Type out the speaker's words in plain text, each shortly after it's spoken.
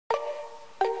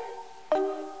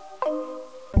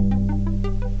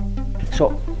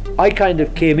So I kind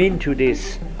of came into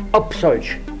this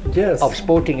upsurge Yes. of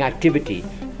sporting activity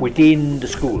within the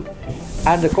school.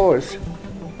 And of course,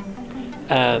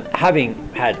 having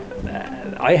had,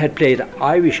 I had played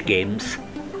Irish games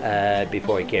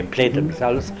before I came, played them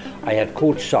themselves. I had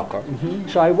coached soccer.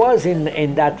 So I was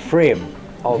in that frame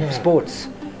of Yeah. sports.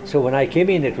 So when I came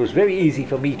in, it was very easy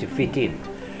for me to fit in.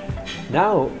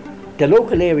 Now, the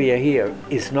local area here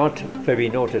is not very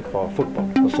noted for football,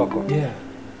 for soccer. Yeah.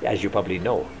 As you probably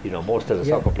know, most of the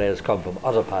Yeah. soccer players come from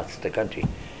other parts of the country.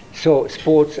 So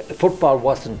football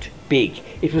wasn't big.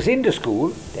 It was in the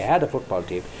school, they had a football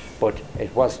team, but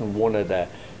it wasn't one of the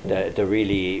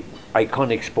really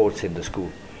iconic sports in the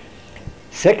school.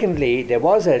 Secondly, there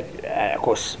was of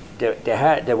course,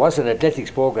 there was an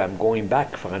athletics program going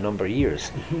back for a number of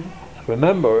years.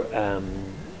 Remember,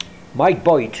 Mike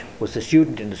Boyd was a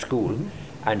student in the school,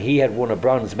 and he had won a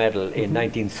bronze medal in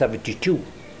 1972.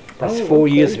 That's Oh, 4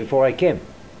 years okay. before I came.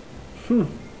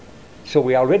 So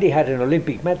we already had an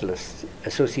Olympic medalist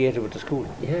associated with the school.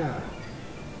 Yeah.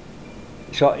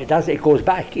 So it goes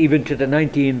back even to the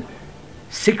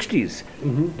 1960s.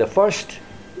 The first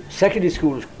secondary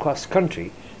school cross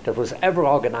country that was ever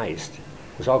organised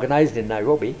was organised in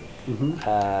Nairobi in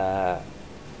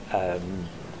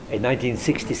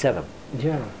 1967.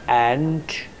 Yeah. And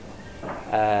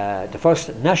the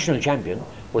first national champion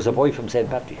was a boy from St.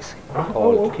 Patrick's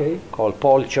Okay. called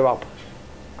Paul Chirop.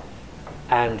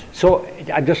 And so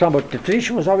I'm just talking about the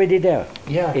tradition was already there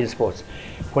Yeah. in sports.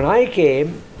 When I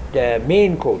came, the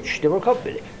main coach, there were a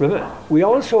couple, remember, we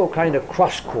also kind of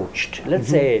cross-coached. Let's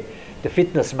say the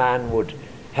fitness man would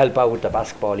help out with the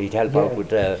basketball, he'd help out Yeah. with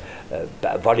the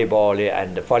volleyball,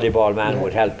 and the volleyball man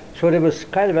would help. So there was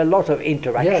kind of a lot of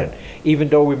interaction, even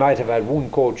though we might have had one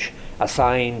coach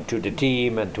assigned to the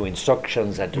team and to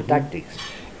instructions and to tactics.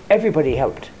 Everybody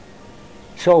helped.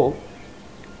 So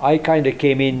I kind of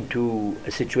came into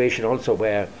a situation also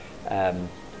where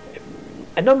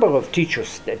a number of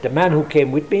teachers, the man who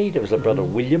came with me, there was a brother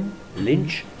William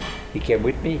Lynch, he came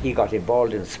with me, he got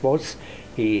involved in sports.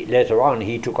 Later on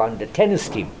he took on the tennis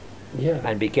team Yeah.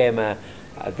 and became a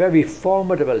very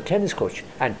formidable tennis coach.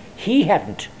 And he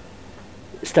hadn't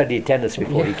studied tennis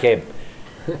before he came.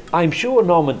 I'm sure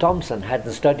Norman Thompson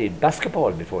hadn't studied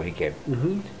basketball before he came.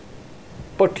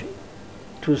 But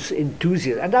it was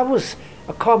enthusiasm, and that was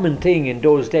a common thing in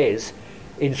those days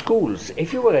in schools.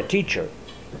 If you were a teacher,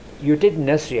 you didn't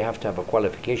necessarily have to have a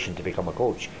qualification to become a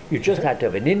coach. You just had to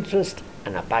have an interest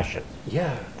and a passion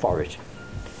Yeah. for it.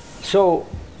 So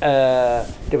there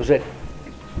was a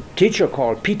teacher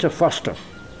called Peter Foster,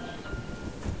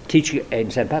 teaching in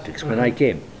St. Patrick's when I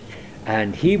came,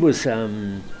 and he was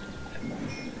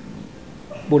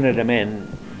one of the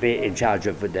men in charge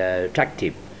of the track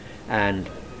team, and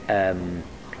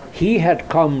he had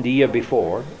come the year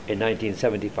before in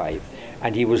 1975,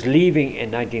 and he was leaving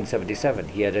in 1977.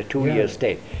 He had a 2-year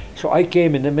stay, so I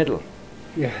came in the middle.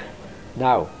 Yeah.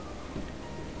 Now,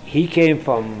 he came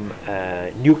from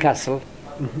Newcastle,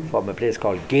 from a place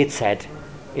called Gateshead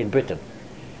in Britain.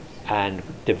 And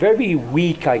the very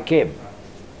week I came,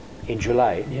 in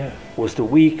July, was the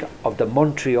week of the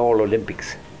Montreal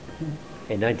Olympics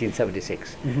in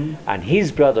 1976. And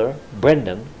his brother,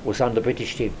 Brendan, was on the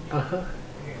British team.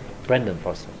 Brendan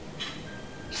Foster.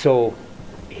 So,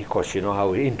 of course, you know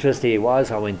how interested he was,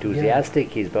 how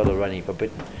enthusiastic, his brother running for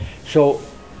Britain. So,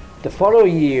 the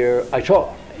following year, I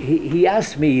thought, he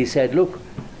asked me, he said, look,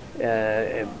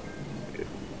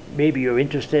 maybe you're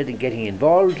interested in getting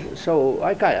involved. So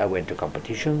I went to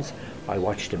competitions, I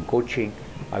watched him coaching,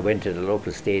 I went to the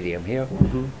local stadium here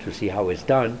to see how it's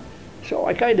done. So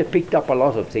I kind of picked up a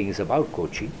lot of things about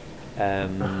coaching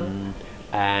and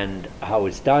how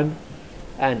it's done.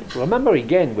 And remember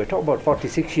again, we're talking about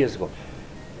 46 years ago,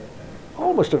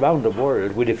 almost around the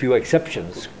world, with a few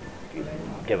exceptions.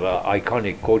 There were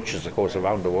iconic coaches, of course,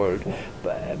 around the world,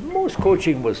 but most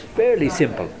coaching was fairly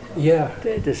simple. Yeah.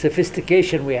 The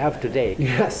sophistication we have today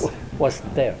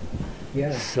wasn't there.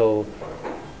 Yeah. So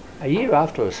a year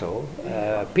after or so,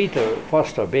 Peter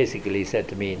Foster basically said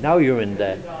to me, now you're in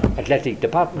the athletic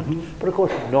department. But of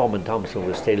course Norman Thompson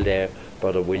was still there,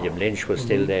 Brother William Lynch was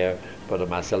still there, Brother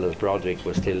Marcellus Broderick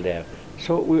was still there.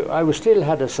 So I was still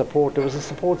had a support, there was a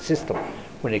support system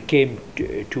when it came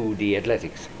to the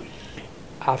athletics.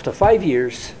 After 5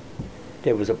 years,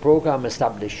 there was a program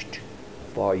established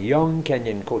for young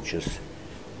Kenyan coaches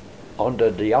under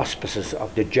the auspices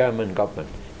of the German government.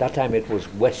 That time it was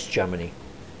West Germany.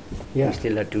 Yeah. We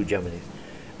still had two Germanys.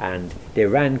 And they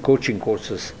ran coaching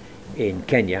courses in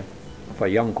Kenya for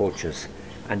young coaches.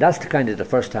 And that's the kind of the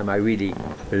first time I really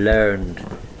learned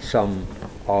some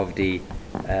of the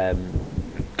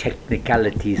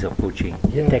technicalities of coaching,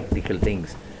 Yeah. technical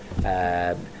things.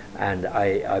 And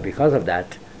I, because of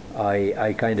that,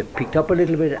 I kind of picked up a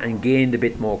little bit and gained a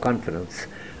bit more confidence.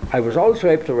 I was also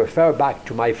able to refer back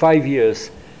to my 5 years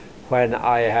when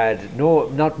I had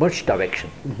not much direction.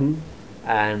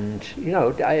 And, you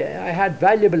know, I had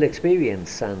valuable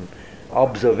experience and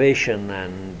observation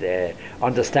and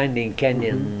understanding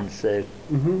Kenyans'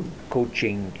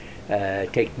 coaching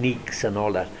techniques and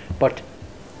all that. But,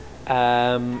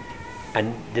 and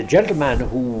the gentleman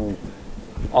who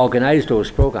organized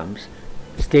those programs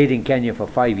stayed in Kenya for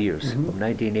 5 years, from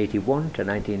 1981 to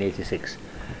 1986.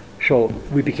 So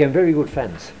we became very good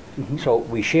friends. So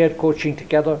we shared coaching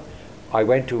together. I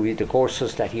went to the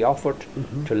courses that he offered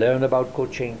to learn about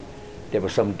coaching. There were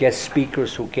some guest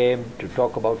speakers who came to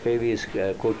talk about various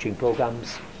coaching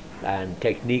programs and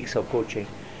techniques of coaching.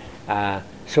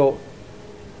 So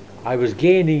I was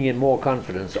gaining in more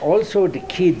confidence. Also the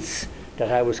kids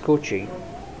that I was coaching,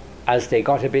 as they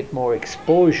got a bit more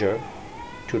exposure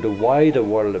to the wider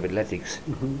world of athletics,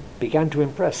 began to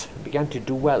impress, began to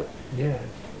do well. Yeah.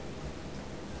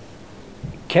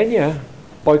 Kenya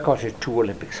boycotted 2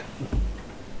 Olympics.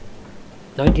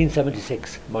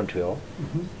 1976, Montreal,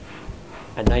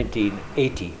 and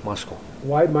 1980, Moscow.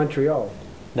 Why Montreal?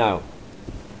 Now,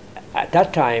 at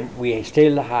that time, we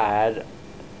still had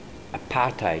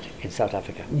apartheid in South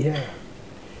Africa. Yeah.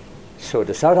 So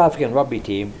the South African rugby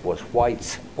team was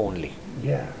whites only.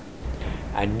 Yeah.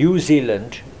 And New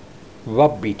Zealand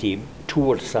rugby team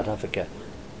toured South Africa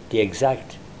the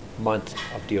exact month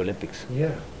of the Olympics.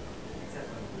 Yeah.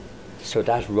 So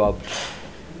that rubbed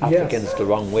Africans the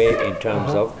wrong way in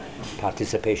terms of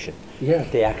participation. Yeah.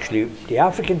 The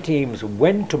African teams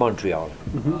went to Montreal,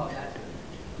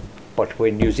 but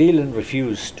when New Zealand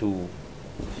refused to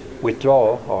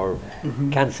withdraw or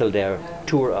cancel their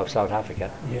tour of South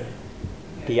Africa, Yeah.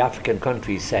 the African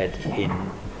countries said in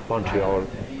Montreal,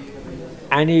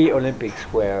 any Olympics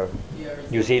where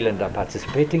New Zealand are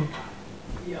participating,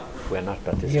 we're not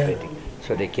participating.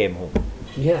 So they came home.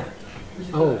 Yeah.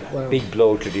 Oh, wow. Big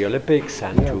blow to the Olympics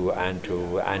and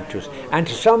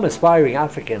to some aspiring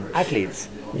African athletes.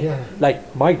 Yeah.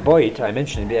 Like Mike Boyd, I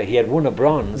mentioned him, he had won a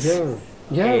bronze Yeah.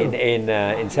 Yeah.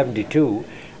 in 72,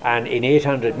 and in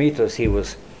 800 meters he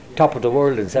was top of the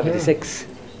world in 76,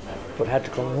 but had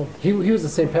to come home. He was the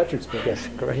St. Patrick's Day. Yes,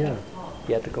 correct. Yeah.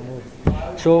 He had to come home.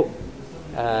 So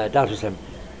that was him.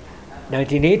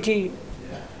 1980,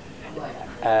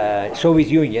 Soviet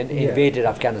Union invaded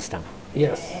Afghanistan.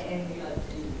 Yes.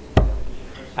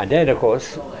 And then, of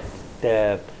course,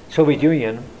 the Soviet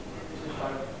Union,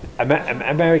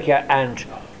 America and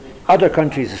other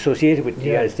countries associated with the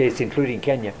United States, including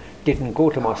Kenya, didn't go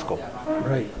to Moscow.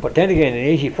 Right. But then again, in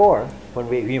 '84,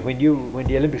 when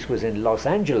the Olympics was in Los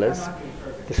Angeles,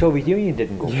 the Soviet Union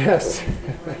didn't go. Yes.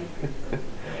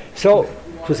 So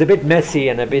it was a bit messy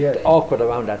and a bit awkward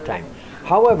around that time.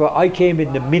 However, I came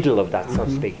in the middle of that, so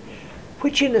to speak,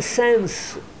 which in a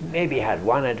sense maybe had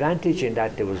one advantage in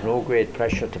that there was no great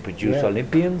pressure to produce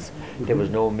Olympians. There was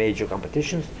no major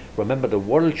competitions. Remember, the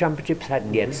World Championships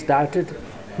hadn't yet started.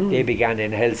 They began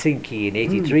in Helsinki in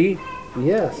 '83.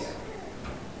 Yes.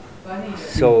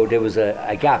 So there was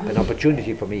a gap, an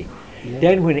opportunity for me.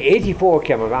 Then when '84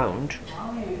 came around,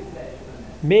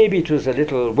 maybe it was a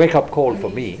little wake-up call for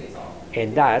me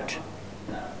in that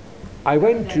I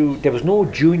went to, there was no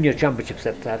junior championships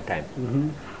at that time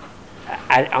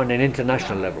on an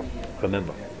international level,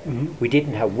 remember. We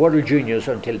didn't have World Juniors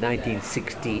until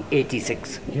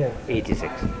 86. Yeah.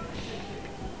 86.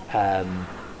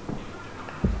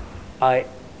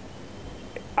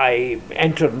 I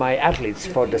entered my athletes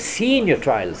for the senior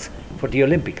trials for the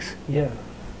Olympics. Yeah.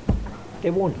 They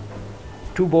won.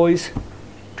 2 boys,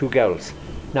 2 girls.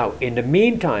 Now, in the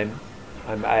meantime,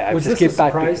 I Was have to this a skip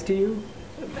back surprise to you?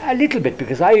 a little bit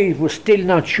because I was still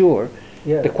not sure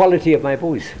Yeah. the quality of my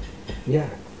boys. Yeah.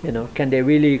 You know, can they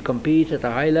really compete at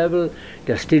a high level?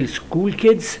 They're still school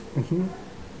kids.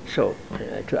 So,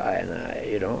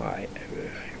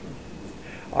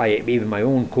 even my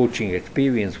own coaching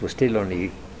experience was still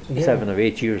only 7 or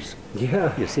 8 years.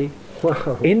 Yeah. You see.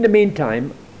 Wow. In the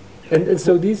meantime, And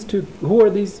so these two, who are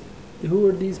these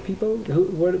people?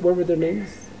 What were their names?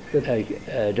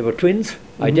 there were twins,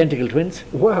 identical twins,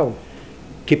 Wow.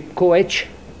 Kip Koech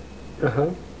Uh-huh.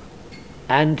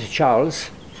 and Charles.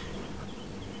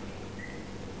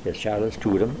 Yes, Charles,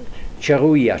 2 of them.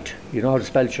 Cheruyat. You know how to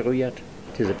spell Cheruyat?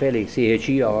 It is a fairly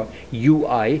Cheyuiyot.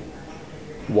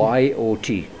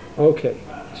 Okay.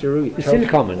 Cherui. It's still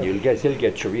common. You'll still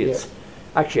get Cheruyats.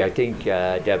 Actually, I think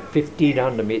the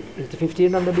 1500 meter. Is the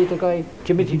 1500 meter guy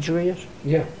Timothy Cheruyat?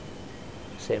 Yeah.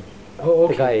 Same. Oh,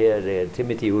 The okay. guy,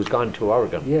 Timothy, who's gone to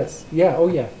Oregon. Yes. Yeah. Oh,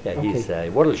 yeah. Yeah, Okay. he's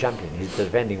world champion. He's the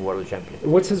defending world champion.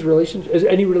 What's his relation? Is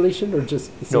any relation or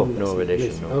just the No, same? no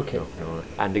relation. No, Okay. no.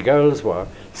 And the girls were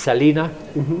Salina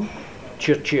Mm-hmm.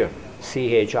 Chirchir,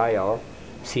 Chir,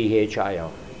 Chir,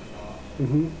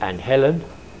 Mm-hmm. and Helen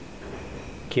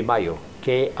Kimayo,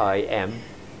 Kimayo.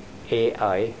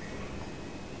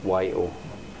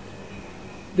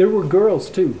 There were girls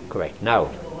too, Correct. Now,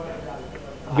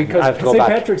 because I have to go St. back.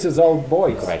 Patrick's is all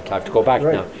boys. Correct. I have to go back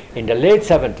Right. now. In the late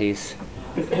 70s,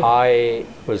 I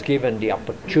was given the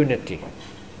opportunity.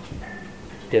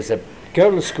 There's a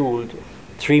girls' school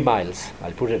 3 miles.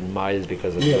 I'll put it in miles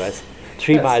because of the Yes. US.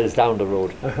 3 Yes. miles down the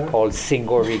road, Uh-huh. called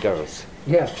Singori Girls.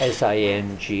 Yeah.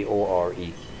 Singore.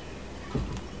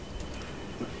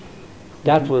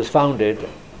 That was founded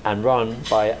and run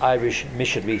by Irish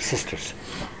missionary sisters,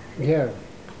 Yeah.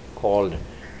 called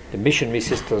the Missionary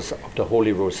Sisters of the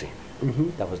Holy Rosary. Mm-hmm.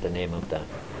 That was the name of the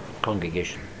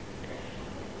congregation.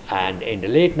 And in the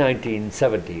late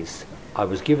 1970s, I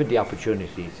was given the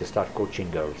opportunity to start coaching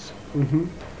girls Mm-hmm.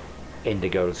 in the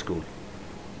girls' school.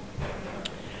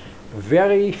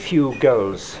 Very few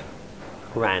girls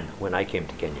ran when I came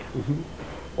to Kenya. Mm-hmm.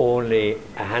 Only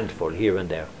a handful here and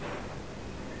there.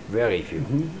 Very few.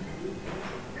 Mm-hmm.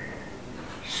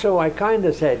 So I kind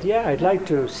of said, yeah, I'd like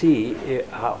to see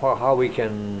how we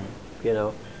can,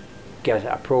 get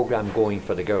a program going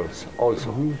for the girls also.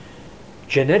 Mm-hmm.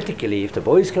 Genetically, if the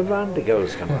boys can run, the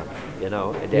girls can run. Yes.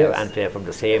 And they're from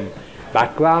the same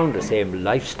background, the same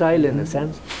lifestyle in a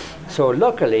sense. So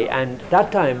luckily, and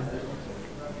that time,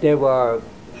 there were,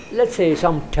 let's say,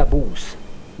 some taboos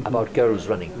about girls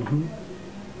running.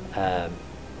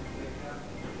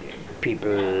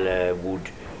 People would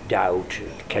doubt,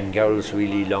 can girls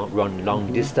really run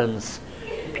long distance?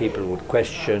 People would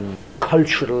question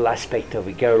cultural aspect of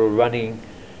a girl running.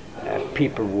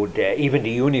 People would, even the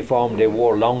uniform, they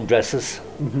wore long dresses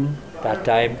that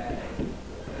time,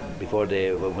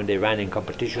 when they ran in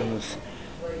competitions.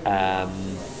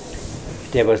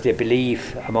 There was the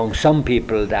belief among some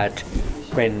people that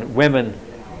when women,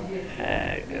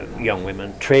 young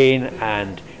women, train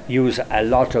and use a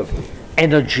lot of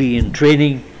energy in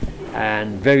training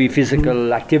and very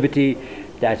physical activity,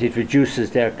 that it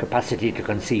reduces their capacity to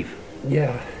conceive.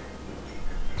 Yeah.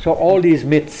 So all these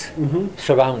myths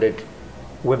surrounded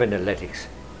women athletics.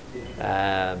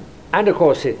 And of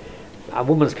course, a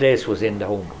woman's place was in the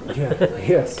home. Yeah.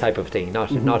 Yes. Type of thing,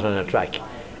 not on a track.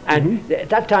 And at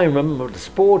that time, remember, the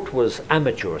sport was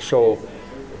amateur, so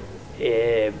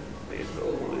they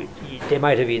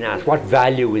might have been asked, what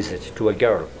value is it to a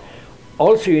girl?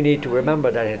 Also, you need to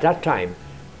remember that at that time,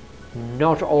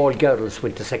 not all girls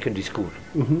went to secondary school.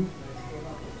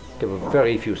 There were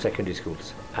very few secondary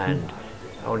schools, and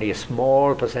only a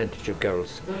small percentage of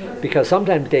girls, because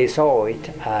sometimes they saw it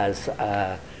as,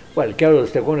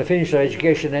 girls, they're going to finish their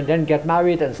education and then get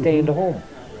married and stay in the home.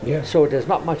 Yeah. So there's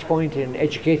not much point in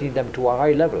educating them to a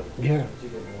high level. Yeah.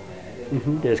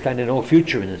 There's kind of no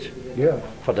future in it Yeah.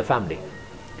 for the family.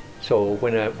 So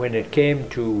when it came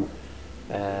to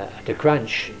the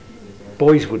crunch,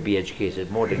 boys would be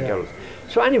educated more than girls.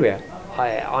 So anyway,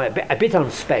 a bit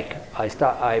on spec,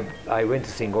 I went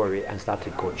to Singori and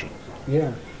started coaching.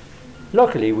 Yeah.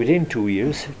 Luckily, within 2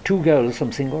 years, 2 girls from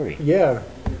Singori Yeah.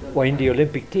 were in the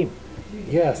Olympic team,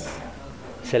 Yes.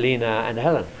 Selena and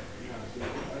Helen.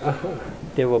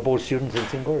 They were both students in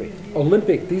Singori.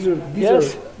 Olympic. These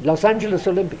Yes, are Los Angeles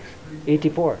Olympics,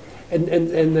 84. and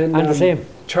then And the same.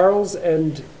 Charles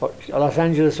and Los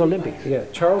Angeles Olympics.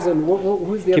 Charles and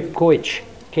who's the Kip Koech,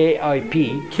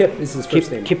 K-I-P. Kip is his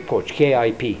first name. Kip Koech,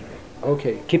 K-I-P.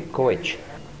 Okay. Kip Koech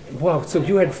Wow. So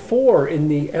you had 4 in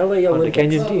the LA on the Olympics.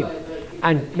 Kenyan team.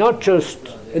 And not just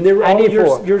And they were all any your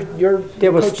four. your They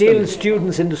were coached still them.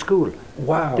 students in the school.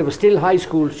 Wow. They were still high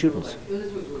school students.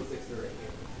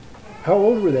 How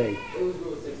old were they?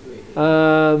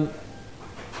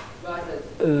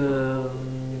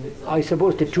 I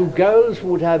suppose the 2 girls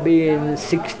would have been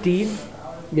 16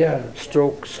 Yeah.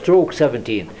 stroke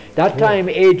 17. That time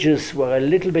ages were a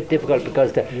little bit difficult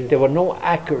because there were no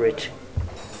accurate,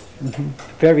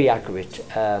 very accurate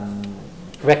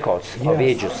records of Yes.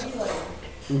 ages.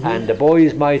 And the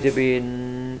boys might have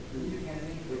been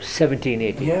 17,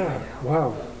 18. Yeah.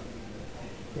 Wow.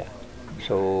 Yeah.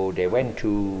 So they went to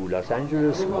Los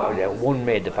Angeles. One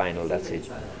made the final, that's it.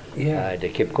 Yeah. The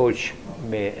Kip coach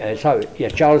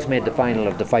Charles made the final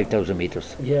of the 5,000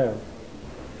 meters. Yeah.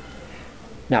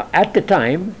 Now, at the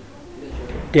time,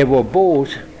 they were both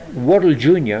World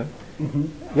Junior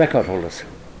record holders.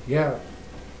 Yeah.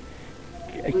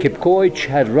 Kip Koech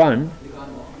had run.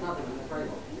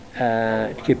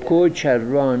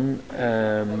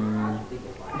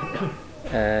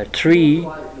 3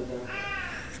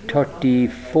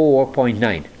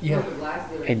 34.9 Yeah.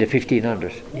 in the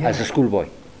 1500s as a schoolboy.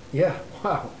 Yeah.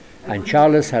 Wow. And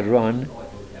Charles had run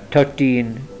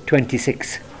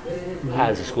 13.26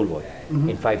 as a schoolboy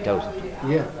in 5,000.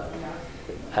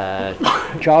 Yeah.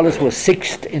 Charles was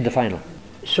sixth in the final.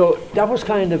 So that was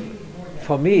kind of,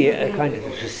 for me, kind of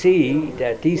to see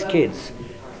that these kids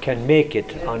can make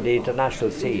it on the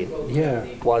international scene Yeah.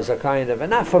 was a kind of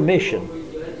an affirmation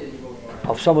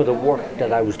of some of the work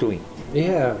that I was doing,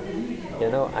 Yeah.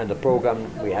 and the program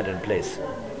we had in place.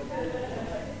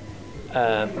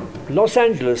 Los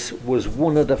Angeles was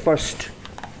one of the first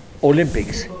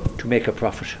Olympics to make a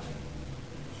profit.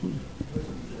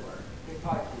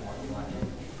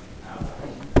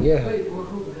 Yeah.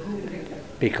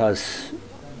 Because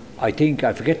I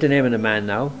forget the name of the man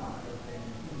now,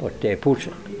 but they put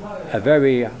a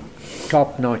very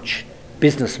top-notch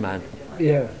businessman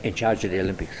Yeah. in charge of the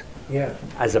Olympics, Yeah.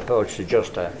 as opposed to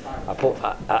just a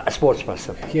sports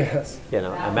person, Yes.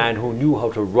 a man who knew how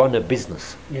to run a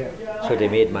business, Yeah. so they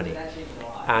made money.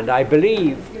 And I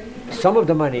believe some of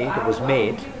the money that was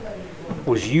made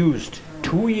was used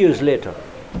 2 years later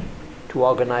to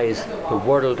organize the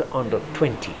World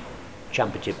Under-20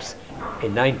 Championships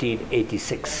in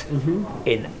 1986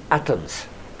 in Athens,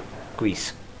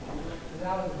 Greece.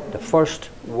 The first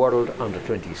World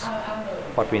Under-20s,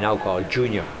 what we now call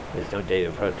junior. They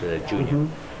refer to the junior.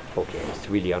 Okay, it's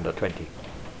really under-20.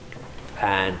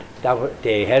 And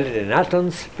they held it in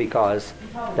Athens because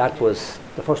that was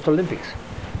the first Olympics.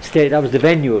 That was the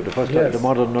venue of the first Yes. the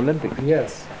modern Olympics.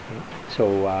 Yes.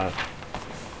 So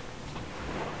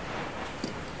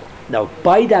now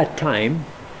by that time,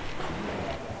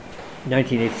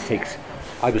 1986,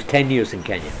 I was 10 years in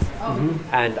Kenya,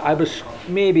 and I was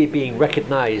maybe being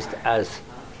recognized as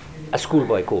a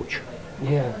schoolboy coach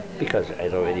Yeah. because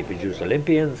I'd already produced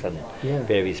Olympians and Yeah.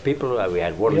 various people. We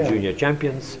had world Yeah. junior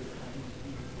champions.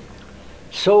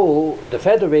 So the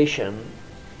federation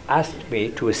asked me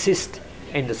to assist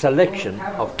in the selection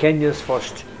of Kenya's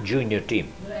first junior team,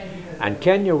 and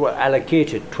Kenya were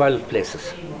allocated 12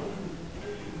 places.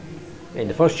 In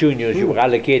the first juniors, you were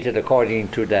allocated according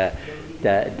to the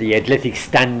athletic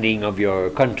standing of your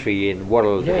country in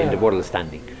the world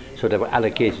standing. So they were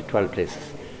allocated 12 places.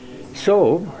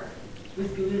 So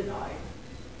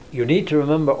you need to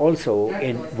remember also,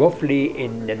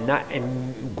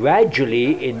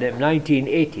 gradually in the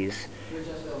 1980s,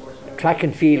 track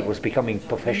and field was becoming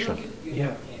professional.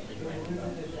 Yeah.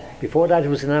 Before that, it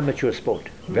was an amateur sport,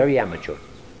 very amateur.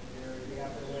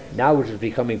 Now it is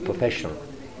becoming professional.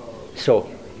 So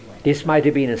this might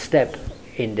have been a step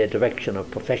in the direction of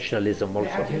professionalism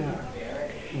also. Yeah.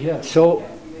 Yes. So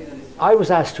I was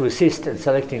asked to assist in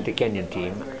selecting the Kenyan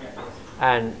team,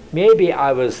 and maybe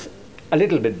I was a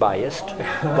little bit biased,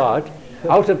 but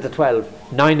out of the 12,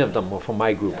 9 of them were from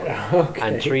my group,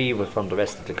 and 3 were from the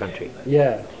rest of the country.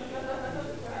 Yeah.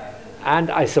 And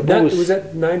I That, suppose... was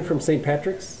that 9 from St.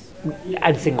 Patrick's?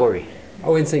 And Singori,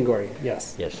 Oh, in Singori.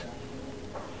 Yes. yes.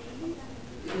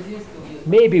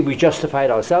 Maybe we justified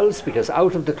ourselves because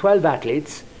out of the 12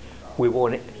 athletes, we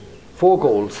won 4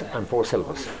 golds and 4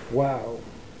 silvers. Wow.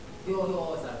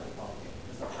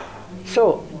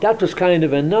 So that was kind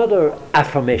of another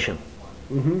affirmation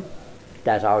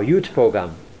that our youth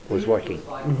program was working.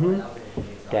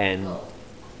 Then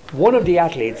one of the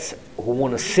athletes who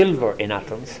won a silver in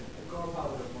Athens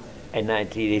in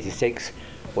 1986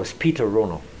 was Peter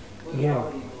Rono. Yeah.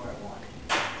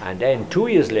 And then 2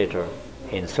 years later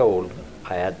in Seoul,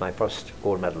 I had my first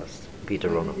gold medalist, Peter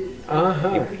Rono.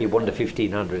 Uh-huh. He won the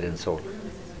 1500 in Seoul.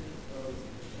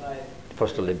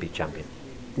 First Olympic champion.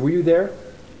 Were you there?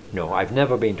 No, I've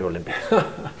never been to Olympics.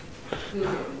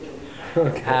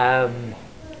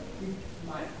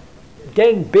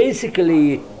 Then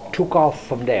basically it took off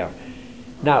from there.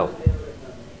 Now,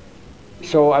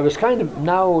 so I was kind of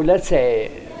now, let's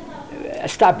say,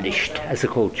 established as a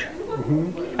coach,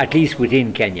 at least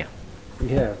within Kenya.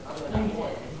 Yeah.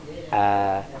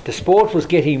 The sport was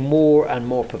getting more and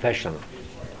more professional.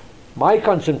 My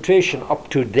concentration up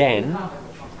to then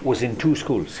was in 2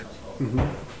 schools,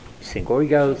 Singori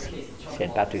Girls,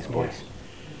 St. Patrick's Boys.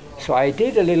 So I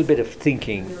did a little bit of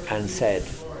thinking and said,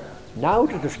 now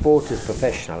that the sport is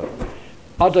professional,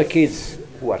 other kids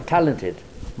who are talented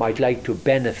might like to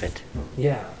benefit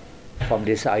Yeah. from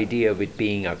this idea of it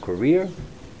being a career,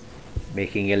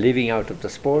 making a living out of the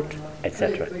sport,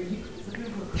 etc.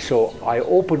 So I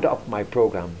opened up my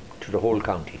program to the whole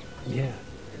county Yeah.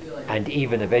 and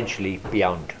even eventually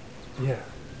beyond, Yeah.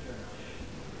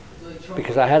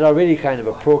 because I had already kind of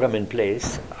a program in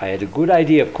place. I had a good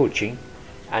idea of coaching,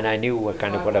 and I knew what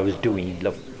I was doing.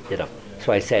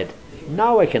 So I said,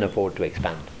 Now I can afford to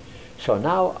expand. So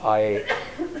now I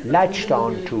latched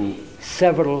on to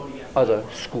several other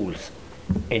schools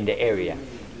in the area,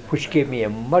 which gave me a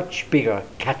much bigger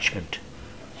catchment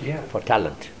Yeah. for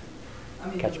talent,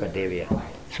 catchment area.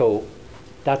 So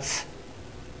that's,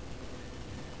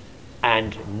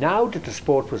 and now that the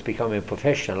sport was becoming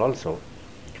professional also,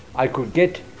 I could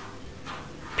get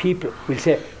people, we'll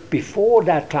say, before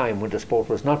that time when the sport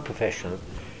was not professional,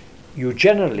 you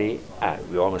generally,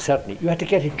 you almost certainly, you had to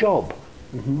get a job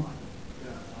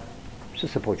to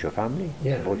support your family,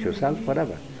 Yeah. support yourself,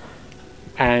 whatever.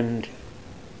 And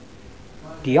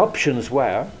the options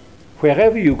were,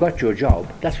 wherever you got your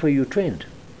job, that's where you trained.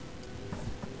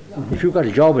 If you got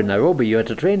a job in Nairobi, you had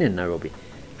to train in Nairobi.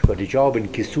 If you got a job in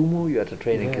Kisumu, you had to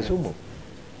train in Yeah. Kisumu.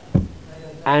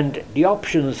 And the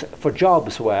options for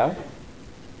jobs were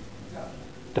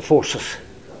the forces,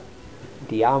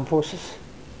 the armed forces,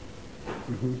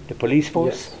 the police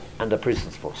force, Yes. and the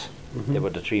prisons force. They were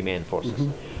the three main forces.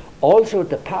 Also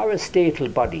the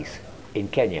parastatal bodies in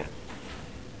Kenya.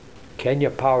 Kenya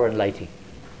Power and Lighting,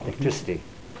 electricity.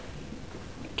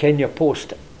 Kenya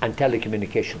Post and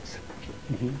Telecommunications.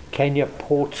 Kenya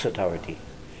Ports Authority.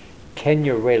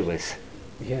 Kenya Railways.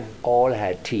 Yeah. All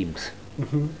had teams.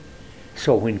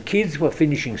 So when kids were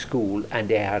finishing school and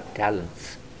they had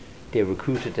talents, they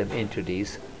recruited them into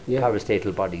these Yeah.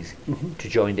 parastatal bodies to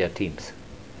join their teams.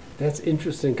 That's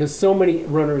interesting because so many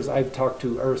runners I've talked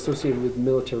to are associated with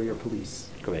military or police.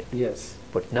 Correct. Yes.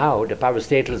 But now the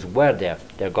parastatals were there.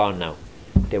 They're gone now.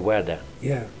 They were there.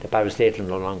 Yeah. The parastatals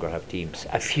no longer have teams.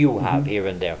 A few have here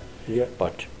and there, Yeah.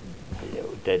 but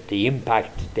the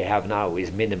impact they have now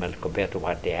is minimal compared to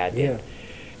what they had Yeah. then.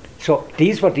 So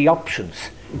these were the options.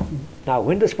 Now,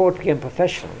 when the sport became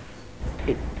professional,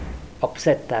 it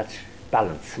upset that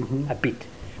balance a bit,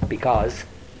 because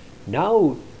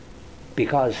now,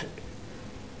 because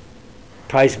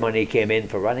prize money came in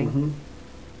for running,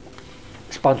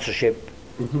 sponsorship,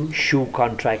 shoe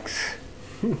contracts,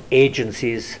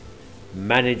 agencies,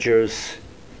 managers,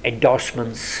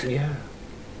 endorsements, Yeah.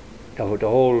 the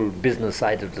whole business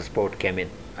side of the sport came in.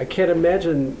 I can't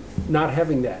imagine not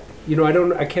having that. You know,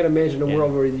 I can't imagine a Yeah.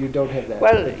 world where you don't have that.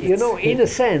 Well, It's- you know, in a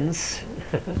sense,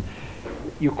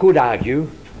 you could argue,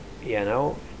 you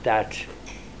know, that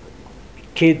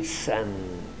kids and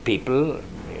people,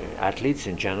 athletes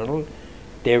in general,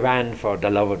 they ran for the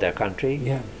love of their country,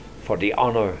 Yeah. for the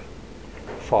honor,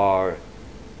 for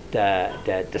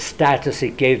the status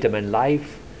it gave them in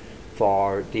life,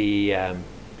 for the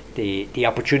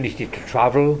opportunity to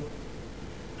travel,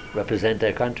 represent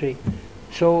their country.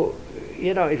 So,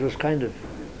 you know, it was kind of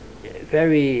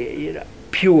very, you know,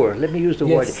 pure. Let me use the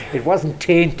word. Yes. It wasn't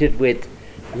tainted with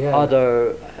Yeah.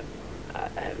 other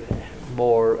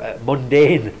more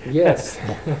mundane Yes.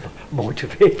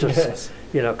 motivators, Yes.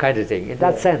 you know, kind of thing. In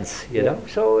that Yeah. sense, you Yeah. know.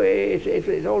 So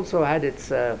it also had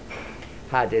its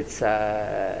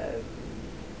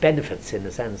benefits in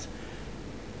a sense.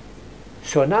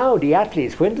 So now the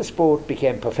athletes, when the sport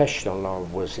became professional or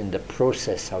was in the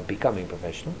process of becoming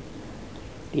professional,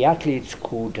 the athletes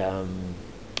could,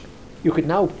 you could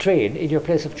now train in your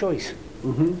place of choice.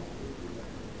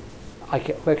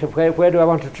 Where do I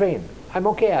want to train? I'm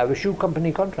okay, I have a shoe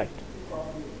company contract.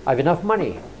 I have enough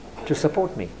money to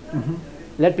support me.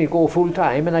 Let me go full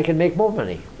time and I can make more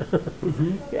money,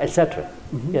 etc.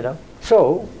 You know.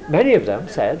 So many of them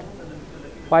said,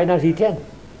 why not E10?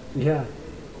 Yeah.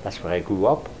 That's where I grew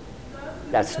up.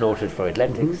 That's noted for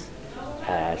athletics.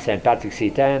 St. Patrick's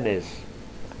E10 is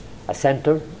a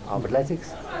centre of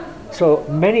athletics. So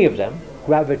many of them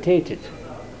gravitated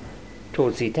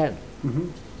towards E10.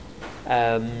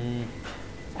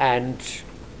 And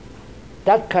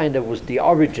that kind of was the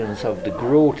origins of the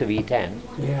growth of E10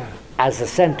 Yeah. as a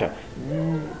centre,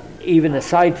 even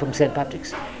aside from St.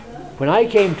 Patrick's. When I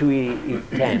came to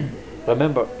E10,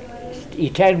 remember,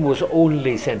 E10 was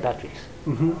only St. Patrick's.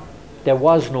 There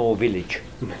was no village.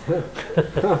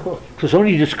 It was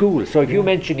only the school. So if you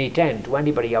mention E10 to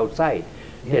anybody outside,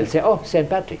 they'll say, oh, St.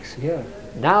 Patrick's. Yeah.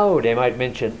 Now they might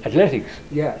mention athletics,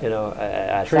 Yeah. you know,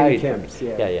 Training aside from, camps,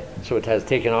 yeah. So it has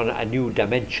taken on a new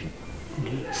dimension.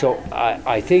 So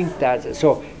I think that,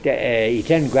 so the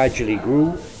E10 gradually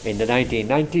grew in the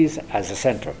 1990s as a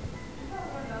centre.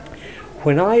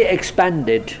 When I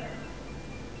expanded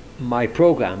my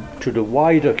program to the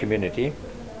wider community,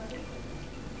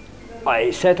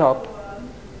 I set up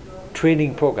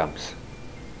training programs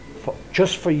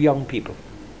just for young people,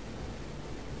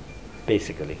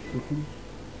 basically.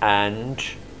 And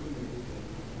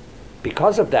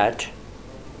because of that,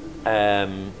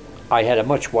 I had a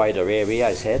much wider area,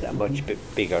 I said, a much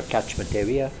bigger catchment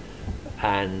area,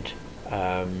 and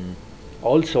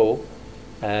also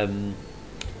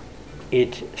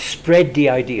it spread the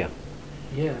idea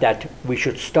Yeah. that we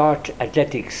should start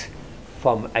athletics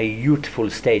from a youthful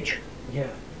stage. Yeah.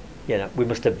 You know, we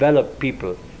must develop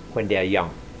people when they are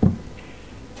young.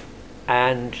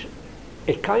 And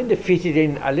it kind of fitted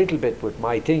in a little bit with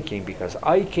my thinking, because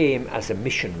I came as a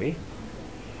missionary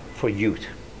for youth,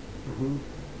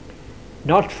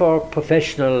 not for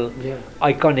professional, Yeah.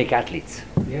 iconic athletes.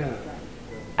 Yeah.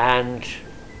 And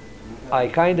I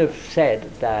kind of said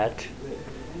that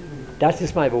that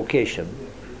is my vocation.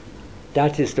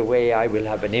 That is the way I will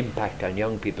have an impact on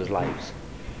young people's lives.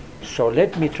 So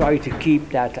let me try to keep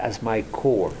that as my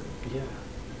core Yeah.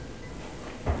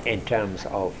 in terms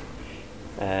of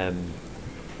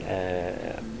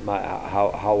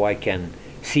how I can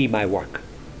see my work.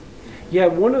 Yeah,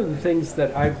 one of the things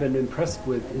that I've been impressed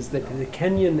with is that the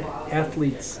Kenyan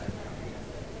athletes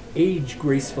age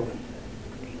gracefully.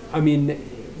 I mean,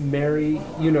 Mary,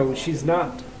 she's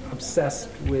not obsessed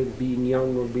with being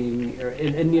young or being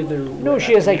in any other. No,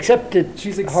 she has accepted,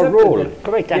 She's her accepted role. it.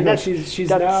 Correct. You And know, that's,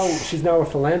 she's now a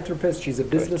philanthropist. She's a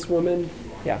businesswoman.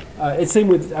 yeah. It's same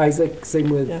with Isaac. Same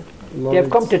with Yeah. Lawrence.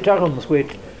 They've come to terms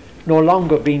with no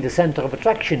longer being the centre of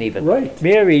attraction even. Right.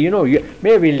 Mary,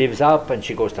 Mary lives up and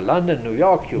she goes to London, New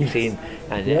York, you've Yes. seen,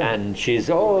 and Yeah. and she's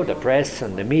the press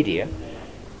and the media.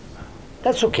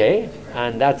 That's okay,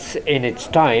 and that's in its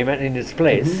time and in its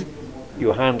place.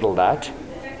 You handle that.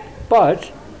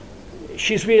 But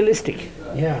she's realistic.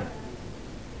 Yeah.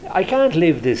 I can't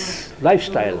live this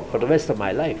lifestyle for the rest of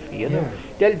my life, Yeah.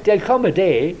 There'll come a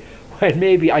day when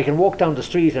maybe I can walk down the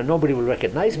street and nobody will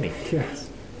recognize me. Yes.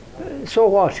 So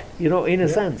what? In a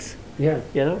sense. Yeah.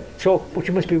 So, but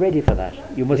you must be ready for that.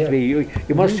 You must Yeah. be.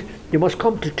 You must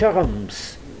come to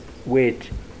terms with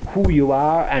who you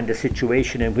are and the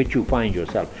situation in which you find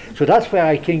yourself. So that's where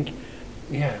I think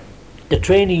Yeah. the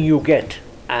training you get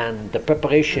and the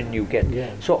preparation you get.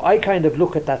 Yeah. So I kind of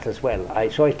look at that as well. I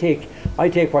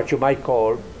take what you might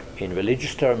call, in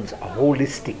religious terms, a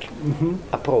holistic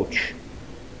approach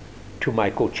to my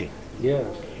coaching. Yeah.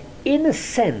 In a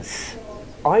sense,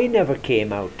 I never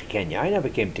came out to Kenya. I never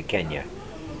came to Kenya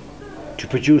to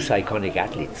produce iconic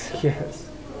athletes. Yes.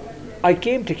 I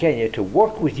came to Kenya to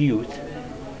work with youth,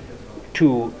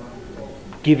 to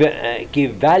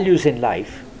give values in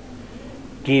life,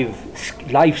 give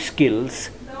life skills,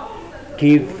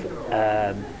 give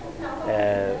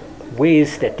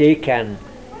ways that they can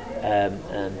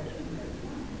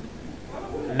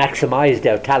maximize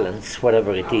their talents,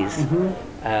 whatever it is.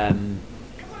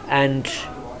 And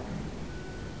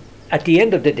at the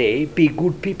end of the day, be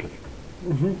good people.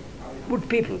 Good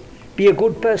people. Be a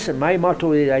good person. My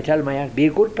motto is, I tell my athletes, be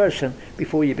a good person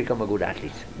before you become a good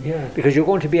athlete. Yeah. Because you're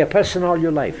going to be a person all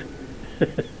your life.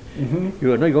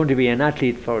 You are not going to be an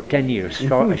athlete for 10 years,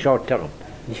 short term.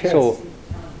 Yes. So,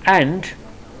 and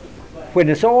when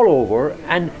it's all over,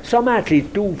 and some athletes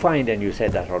do find, and you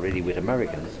said that already with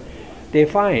Americans, they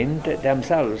find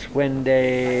themselves when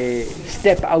they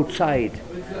step outside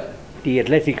the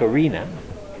athletic arena,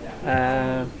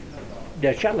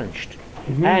 they're challenged.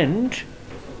 And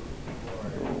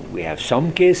we have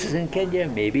some cases in Kenya,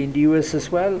 maybe in the US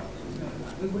as well,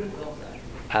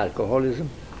 alcoholism.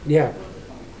 Yeah.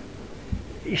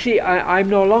 You see, I'm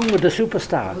no longer the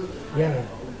superstar. Yeah.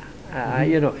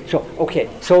 So okay,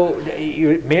 so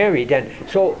you're married, then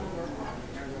so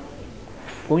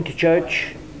going to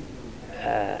church,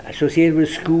 associated with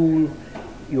school,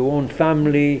 your own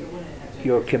family,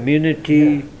 your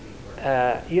community.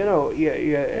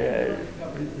 Your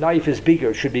life is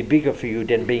bigger, should be bigger for you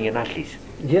than being an athlete.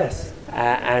 Yes.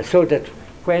 And so that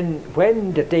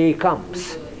when the day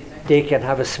comes, they can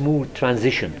have a smooth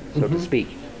transition, so to speak.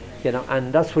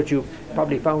 And that's what you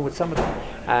probably found with some of them.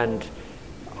 And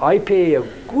I pay a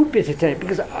good bit of time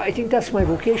because I think that's my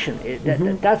vocation.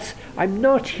 I'm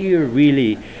not here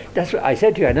really. That's what I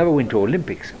said to you. I never went to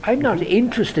Olympics. I'm not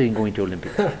interested in going to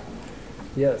Olympics.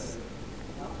 Yes.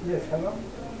 Yes. Hello.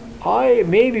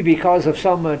 Maybe because of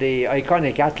some of the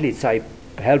iconic athletes I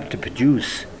helped to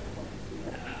produce,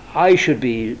 I should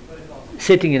be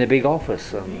sitting in a big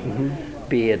office and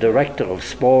be a director of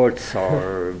sports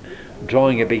or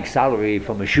drawing a big salary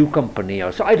from a shoe company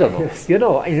or so. I don't know. Yes.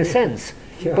 In a sense.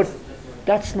 Yes. But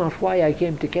that's not why I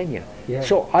came to Kenya. Yeah.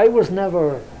 So I was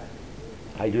never,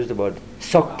 I use the word,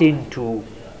 sucked into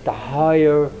the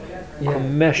higher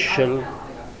commercial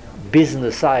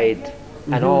business side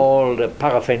and all the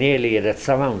paraphernalia that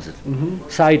surrounds it,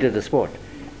 side of the sport.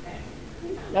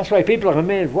 That's why people are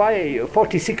amazed. Why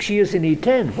 46 years in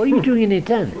E10? What are you doing in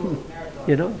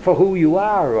E10? For who you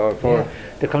are or for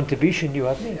the contribution you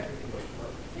have made.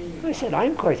 I said,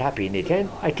 I'm quite happy in E10.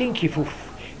 I think if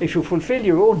if you fulfill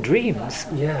your own dreams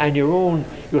Yeah. and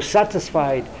you're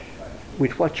satisfied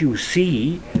with what you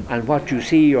see and what you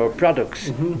see your products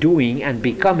doing and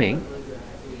becoming.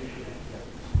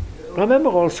 Remember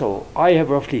also, I have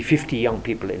roughly 50 young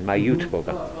people in my youth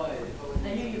program.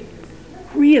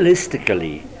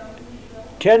 Realistically,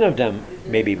 10 of them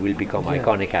maybe will become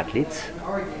iconic athletes.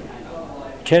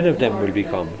 10 of them will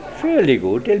become fairly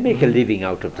good. They'll make a living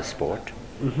out of the sport.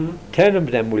 10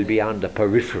 of them will be on the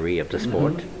periphery of the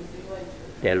sport.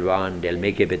 They'll run, they'll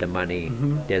make a bit of money,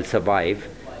 they'll survive.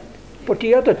 But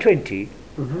the other 20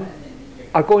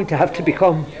 are going to have to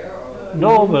become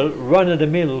normal,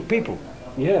 run-of-the-mill people.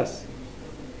 Yes.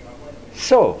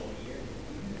 So,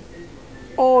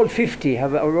 all 50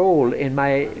 have a role in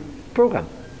my program.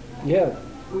 Yeah.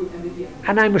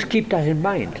 And I must keep that in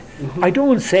mind. I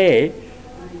don't say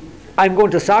I'm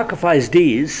going to sacrifice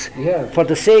these Yeah. for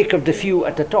the sake of the few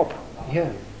at the top.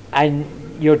 Yeah. And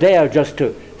you're there just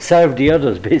to serve the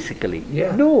others, basically.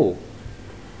 Yeah. No.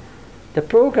 The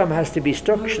program has to be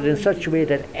structured in such a way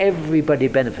that everybody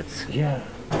benefits, Yeah.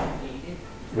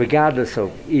 regardless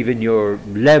of even your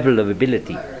level of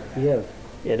ability. Yeah.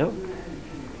 You know,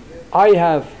 I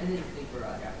have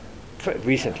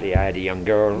recently I had a young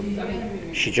girl.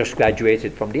 She just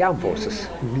graduated from the armed forces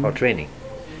for training,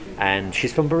 and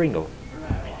she's from Baringo.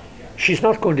 She's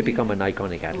not going to become an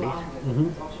iconic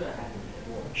athlete.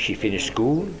 She finished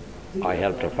school. I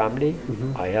helped her family.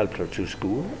 I helped her through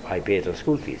school. I paid her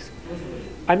school fees.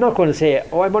 I'm not going to say,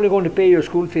 oh, I'm only going to pay your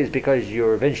school fees because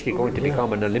you're eventually going to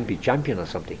become an Olympic champion or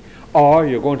something, or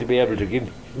you're going to be able to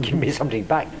give me something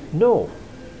back. No,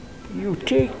 you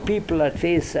take people at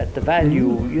face, at the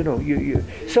value. You know, you.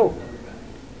 So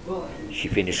she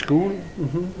finished school.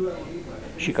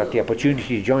 She got the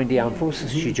opportunity to join the armed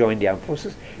forces. She joined the armed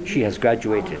forces. She has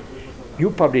graduated. You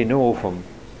probably know from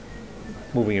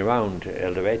moving around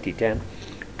Eldoret 10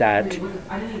 that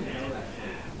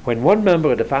when one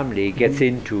member of the family gets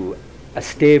into a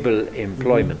stable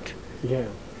employment, Yeah.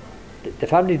 the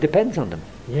family depends on them.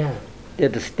 Yeah. They're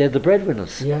the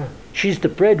breadwinners. Yeah. She's the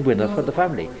breadwinner for the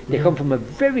family. They come from a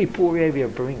very poor area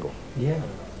of Baringo. Yeah.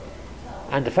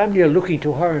 And the family are looking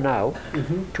to her now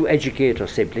to educate her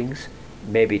siblings,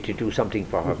 maybe to do something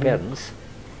for her parents,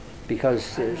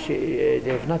 because they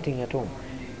have nothing at home.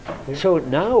 So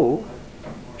now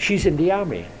she's in the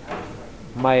army.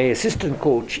 My assistant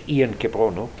coach, Ian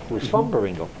Kiprono, who's from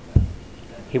Baringo,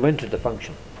 he went to the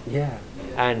function Yeah.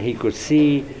 and he could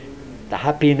see the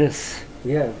happiness,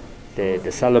 Yeah.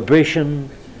 the celebration,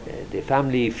 the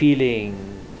family feeling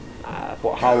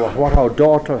what our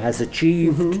daughter has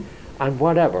achieved and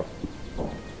whatever.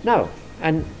 Now,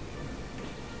 and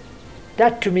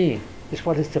that to me is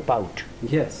what it's about.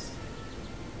 Yes.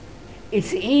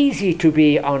 It's easy to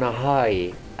be on a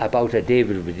high about a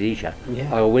David Rudisha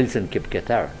Yeah. or a Wilson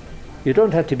Kipketer. You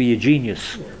don't have to be a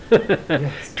genius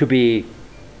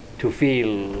to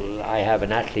feel I have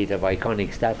an athlete of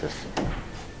iconic status.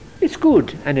 It's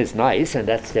good and it's nice and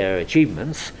that's their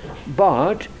achievements,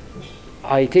 but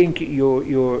I think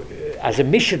your as a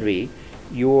missionary,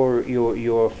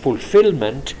 your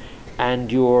fulfillment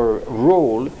and your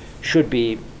role should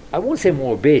be, I won't say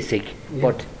more basic,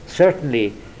 but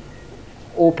certainly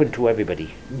open to everybody,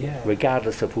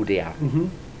 regardless of who they are.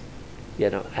 You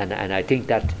know, and I think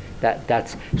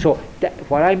that's so.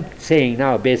 What I'm saying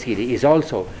now basically is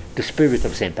also the spirit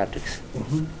of St. Patrick's.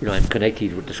 You know, I'm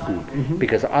connected with the school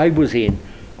because I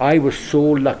was so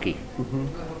lucky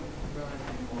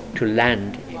to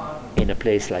land in a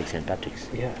place like St. Patrick's,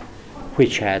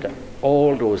 which had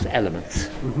all those elements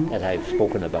that I've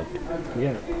spoken about.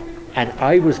 Yeah. And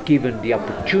I was given the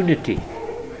opportunity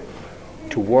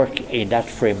to work in that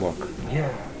framework. Yeah.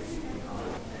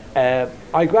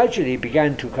 I gradually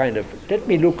began to kind of let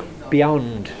me look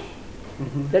beyond,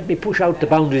 let me push out the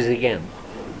boundaries again,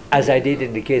 as I did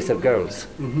in the case of girls.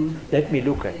 Let me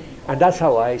look at, and that's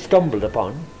how I stumbled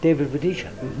upon David Rudisha.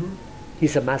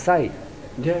 He's a Maasai.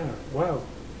 Yeah. Wow.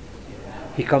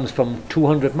 He comes from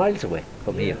 200 miles away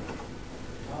from here.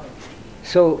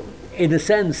 So, in a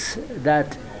sense,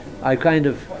 that I kind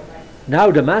of,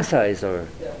 now the Maasais are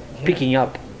picking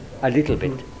up a little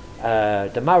bit.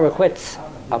 The Marraquettes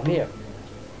up here.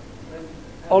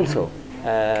 Also,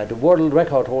 the world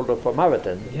record holder for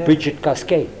marathon, Bridget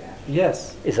Casquet,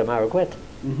 Yes. is a Marraquette.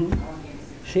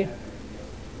 See?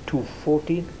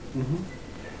 2:14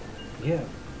 Yeah.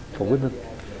 for women.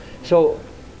 So,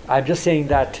 I'm just saying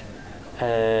that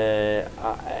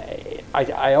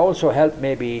I also help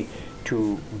maybe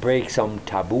to break some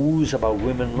taboos about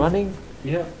women running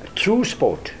Yeah. through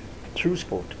sport.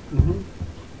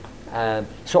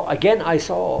 So again, I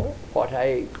saw what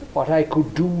I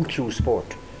could do through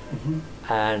sport,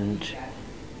 and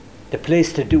the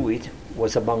place to do it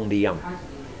was among the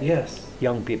Yes.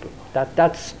 young people.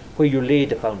 That's where you lay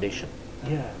the foundation.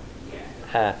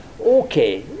 Yeah.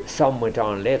 Okay, some went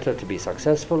on later to be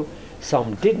successful,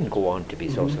 some didn't go on to be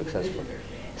so successful,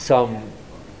 some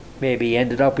maybe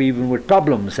ended up even with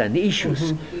problems and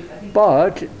issues,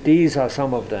 but these are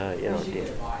some of the,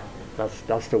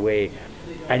 that's the way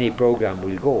any program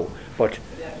will go. But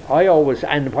I always,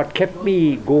 and what kept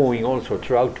me going also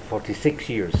throughout 46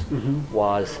 years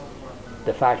was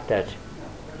the fact that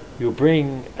you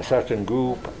bring a certain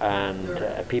group and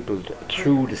people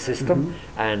through the system,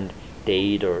 and they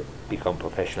either become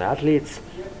professional athletes,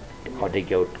 or they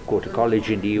go to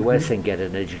college in the US and get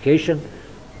an education,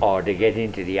 or they get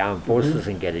into the armed forces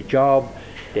and get a job,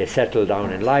 they settle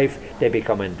down in life, they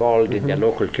become involved in their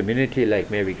local community like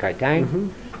Mary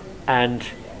Kaitang, and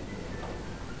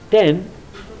then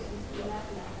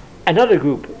another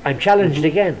group, I'm challenged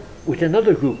again with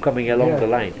another group coming along the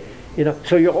line.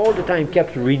 So you're all the time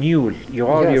kept renewed.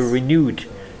 You're renewed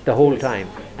the whole time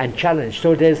and challenged.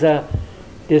 So there's a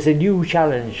new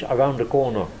challenge around the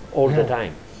corner all the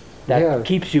time that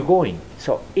keeps you going.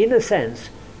 So in a sense,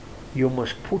 you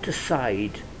must put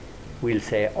aside, we'll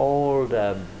say, all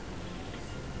the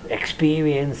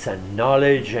experience and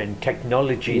knowledge and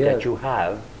technology that you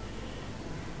have,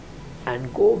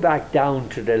 and go back down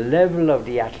to the level of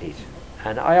the athlete.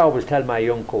 And I always tell my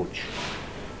young coach,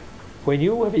 when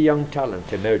you have a young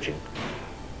talent emerging,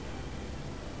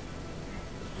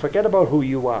 forget about who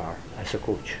you are as a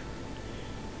coach.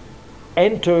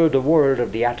 Enter the world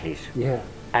of the athlete.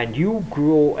 And you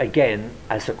grow again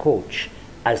as a coach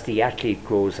as the athlete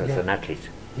grows as an athlete.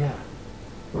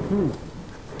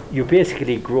 You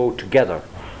basically grow together.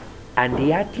 And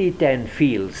the athlete then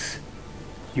feels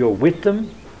you're with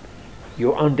them,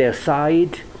 you're on their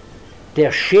side,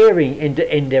 they're sharing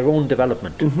in their own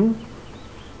development.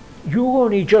 You're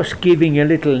only just giving a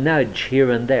little nudge here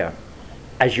and there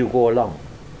as you go along.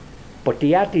 But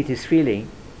the athlete is feeling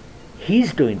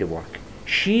he's doing the work,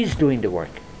 she's doing the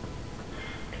work.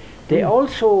 They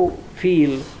also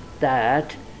feel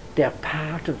that they're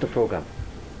part of the program.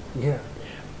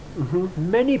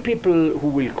 Many people who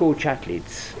will coach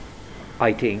athletes,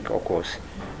 I think, of course,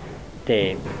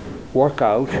 they work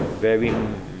out very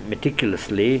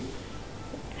meticulously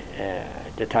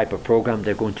the type of program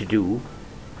they're going to do,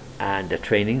 and the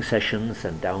training sessions,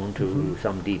 and down to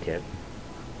some detail.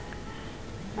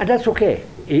 And that's okay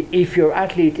if your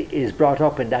athlete is brought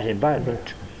up in that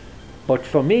environment. But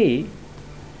for me,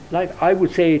 like I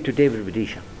would say to David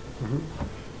Rudisha,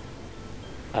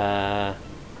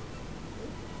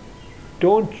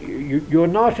 you're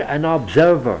not an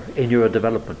observer in your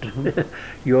development.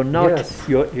 You're not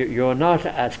you're not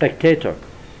a spectator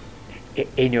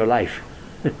in your life.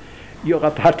 You're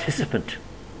a participant.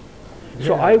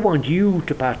 So I want you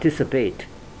to participate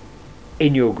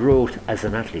in your growth as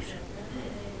an athlete.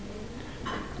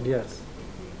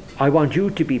 I want you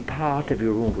to be part of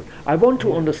your own growth. I want you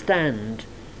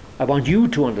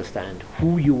to understand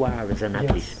who you are as an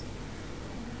athlete.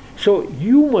 So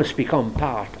you must become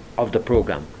part of the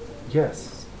program.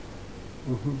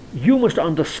 You must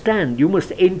understand, you must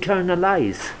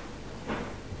internalize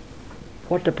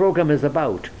what the program is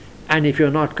about. And if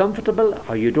you're not comfortable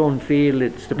or you don't feel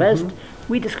it's the best,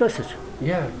 we discuss it.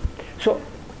 So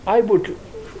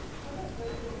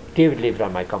David lived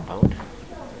on my compound,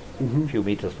 a few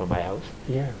meters from my house.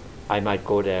 I might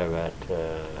go there at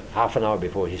half an hour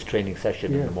before his training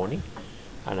session in the morning,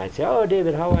 and I'd say, "Oh,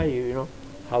 David, how are you?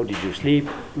 How did you sleep?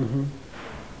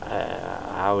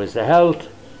 How is the health?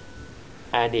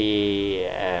 Any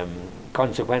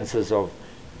consequences of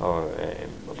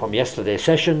from yesterday's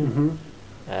session?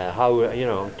 How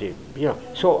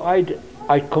So I'd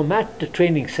come at the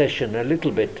training session a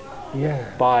little bit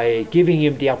by giving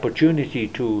him the opportunity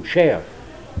to share.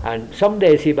 And some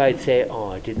days he might say,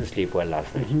 "Oh, I didn't sleep well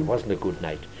last night. It wasn't a good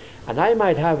night." And I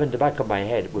might have in the back of my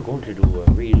head, "We're going to do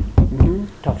a real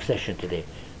tough session today."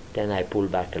 Then I pull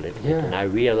back a little bit and I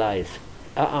realize,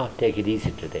 take it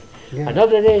easy today.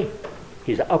 Another day,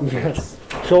 he's up for it.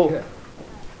 So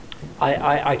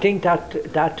I think that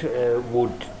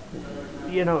would,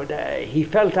 he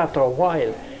felt after a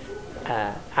while,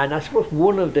 and I suppose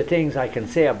one of the things I can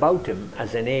say about him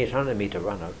as an 800 meter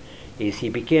runner is he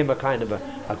became a kind of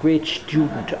a great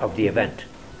student of the event.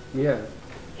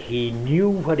 He knew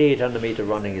what 800 meter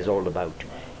running is all about.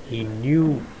 He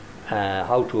knew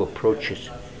how to approach it.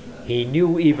 He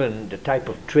knew even the type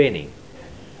of training.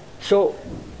 So,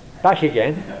 back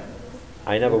again,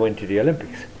 I never went to the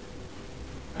Olympics.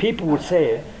 People would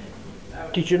say,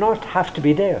 "Did you not have to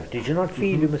be there? Did you not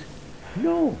feel you must?"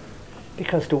 No,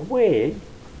 because the way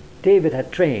David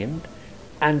had trained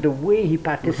and the way he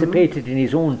participated in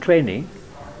his own training,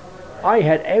 I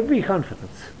had every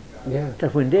confidence Yeah.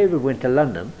 that when David went to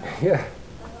London, Yeah.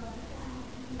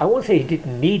 I won't say he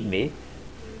didn't need me,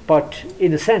 but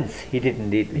in a sense he didn't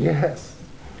need me. Yes.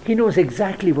 He knows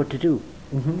exactly what to do.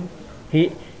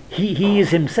 He is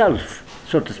himself,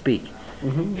 so to speak.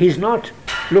 He's not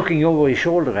looking over his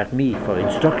shoulder at me for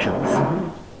instructions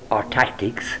or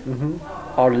tactics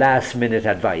or last minute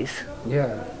advice.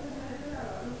 Yeah.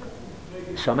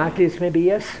 Some athletes maybe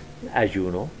yes, as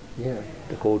you know. Yeah.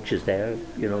 The coach is there,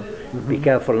 you know. Be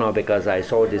careful now because I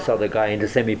saw this other guy in the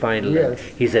semi-final. Yes. And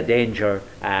he's a danger,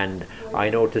 and I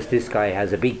noticed this guy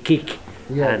has a big kick,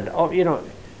 Yeah. and you know.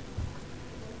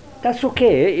 That's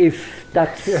okay if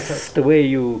that's Yes. the way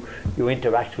you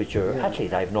interact with your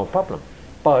athlete. I have no problem.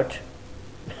 But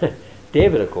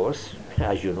David, of course,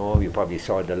 as you know, you probably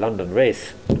saw the London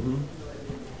race.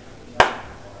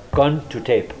 Gun to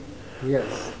tape.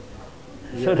 Yes.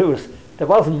 So there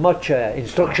wasn't much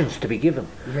instructions to be given.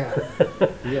 Yeah.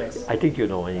 Yes. I think you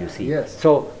know when you see. Yes.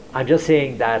 So I'm just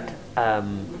saying that,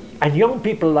 and young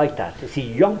people like that. You see,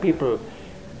 young people,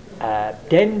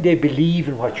 then they believe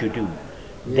in what you do.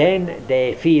 Then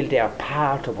they feel they are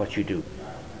part of what you do,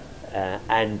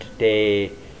 and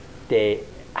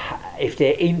if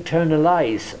they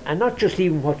internalize, and not just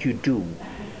even what you do,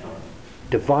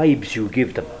 the vibes you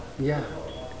give them. Yeah.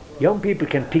 Young people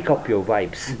can pick up your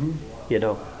vibes. You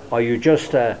know, are you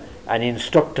just an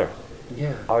instructor?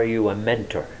 Yeah. Are you a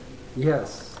mentor?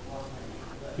 Yes.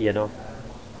 You know,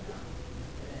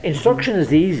 instruction is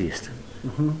the easiest.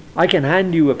 I can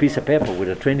hand you a piece of paper with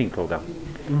a training program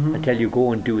and tell you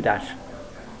go and do that.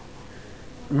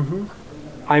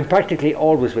 I'm practically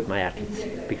always with my athletes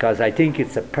because I think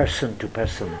it's a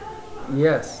person-to-person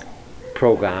Yes.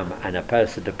 program and a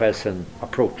person-to-person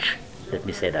approach. Let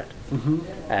me say that.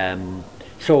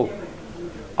 So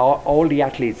all the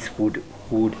athletes would,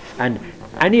 and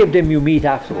any of them you meet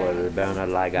afterwards, Bernard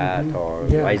Lagat or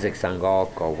Yeah. Isaac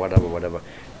Sangok or whatever,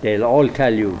 they'll all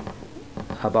tell you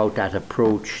about that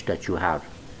approach that you have,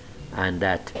 and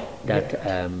that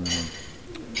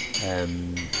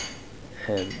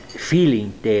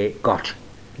feeling they got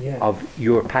Yeah. of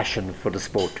your passion for the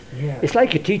sport. Yeah. It's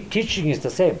like teaching is the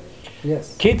same.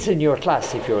 Yes. Kids in your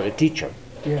class, if you're a teacher,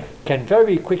 Yeah. can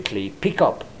very quickly pick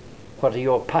up whether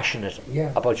you're passionate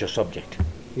Yeah. about your subject.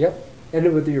 Yep.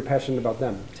 And whether you're passionate about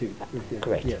them too. Yeah.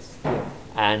 Correct. Yes. Yeah.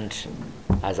 And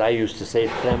as I used to say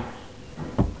to them,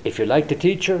 if you like the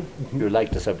teacher, you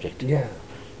like the subject. Yeah.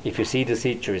 If you see the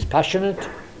teacher is passionate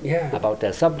Yeah. about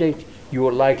their subject, you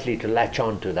are likely to latch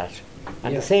on to that.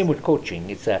 And Yes. the same with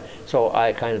coaching. So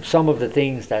I kind of, some of the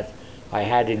things that I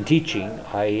had in teaching,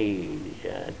 I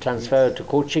transferred to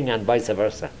coaching and vice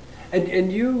versa.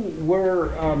 And you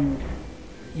were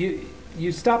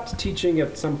you stopped teaching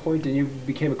at some point and you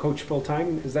became a coach full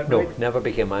time. Is that No, right? never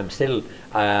became. I'm still.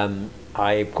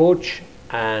 I coach,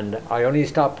 and I only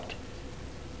stopped.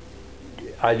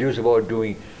 I'll use the word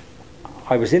doing.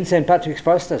 I was in St. Patrick's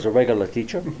first as a regular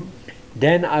teacher.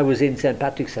 Then I was in St.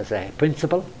 Patrick's as a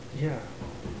principal, Yeah.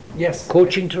 Yes.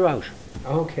 coaching throughout.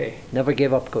 Okay. Never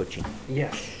gave up coaching.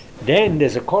 Yes. Then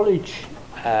there's a college,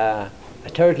 a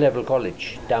third level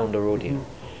college down the road here,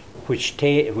 which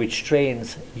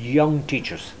trains young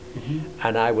teachers,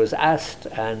 and I was asked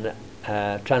and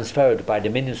transferred by the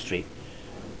ministry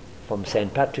from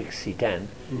St. Patrick's C10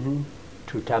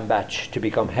 to Tambach to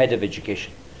become head of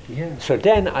education. Yeah. So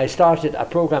then I started a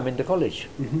program in the college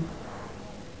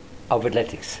of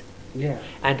athletics Yeah.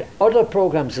 and other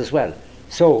programs as well.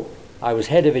 So I was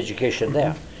head of education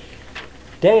there.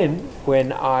 Then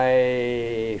when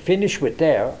I finished with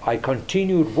there, I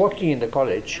continued working in the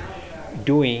college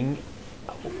doing,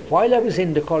 while I was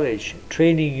in the college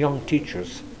training young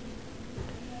teachers,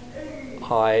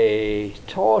 I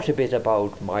thought a bit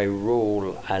about my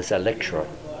role as a lecturer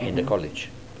in the college.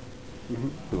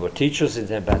 We were teachers in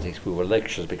St. Patrick's, we were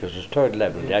lecturers because it was third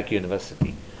level, the Aki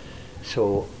University.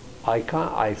 So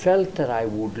I felt that I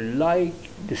would like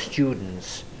the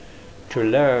students to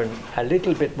learn a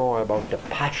little bit more about the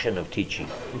passion of teaching,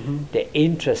 the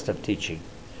interest of teaching,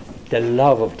 the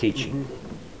love of teaching,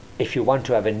 if you want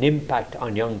to have an impact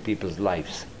on young people's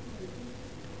lives.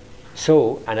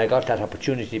 So, and I got that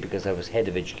opportunity because I was head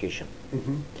of education.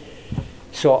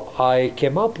 So I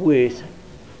came up with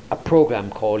a program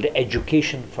called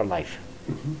Education for Life.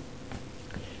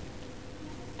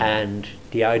 And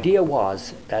the idea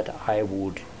was that I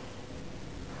would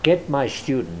get my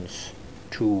students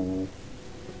to,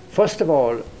 first of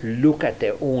all, look at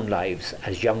their own lives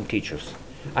as young teachers.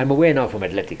 I'm away now from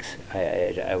athletics.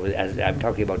 I'm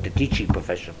talking about the teaching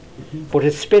profession, but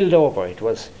it spilled over. It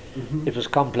was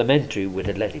complementary with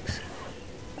athletics.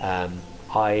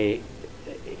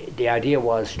 The idea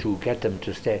was to get them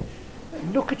to stay.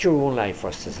 Look at your own life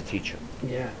first as a teacher.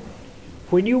 Yeah.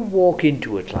 When you walk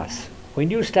into a class,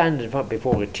 when you stand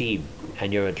before a team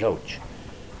and you're a coach,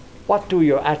 what do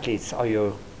your athletes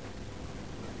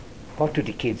what do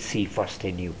the kids see first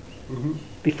in you?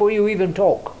 Before you even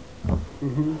talk.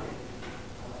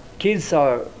 Kids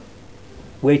are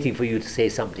waiting for you to say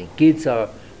something. Kids are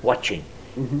watching.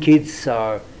 Kids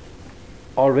are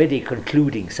already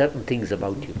concluding certain things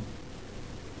about you.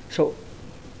 So,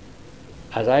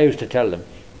 as I used to tell them,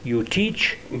 you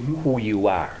teach who you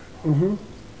are.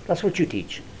 That's what you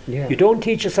teach. Yeah. You don't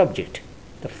teach a subject.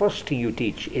 The first thing you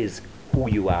teach is who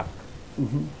you are.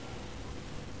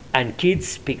 And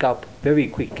kids pick up very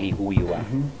quickly who you are.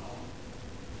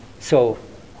 So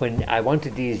when I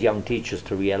wanted these young teachers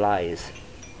to realize,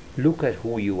 look at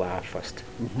who you are first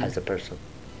as a person.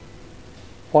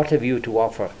 What have you to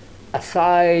offer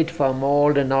aside from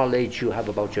all the knowledge you have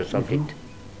about your subject?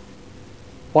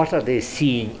 What are they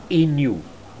seeing in you?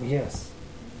 Yes.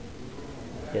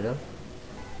 You know?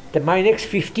 My next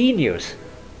 15 years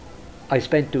I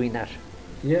spent doing that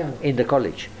in the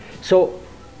college. So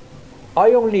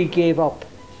I only gave up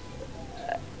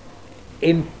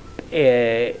as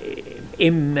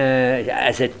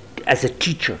a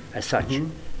teacher as such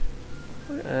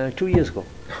 2 years ago.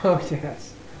 Oh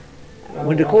yes.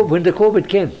 When the COVID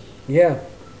came. Yeah.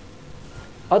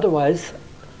 Otherwise,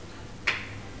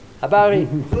 about it.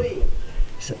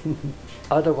 So,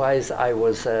 otherwise, I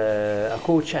was a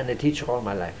coach and a teacher all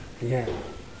my life. Yeah.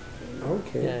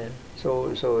 Okay. Yeah.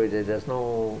 So there's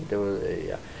no there was.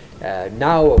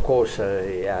 Now, of course,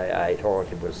 I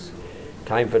thought it was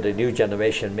time for the new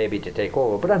generation maybe to take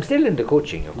over. But I'm still in the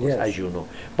coaching, of course, as you know.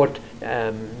 But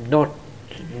not.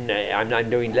 I'm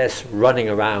doing less running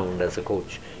around as a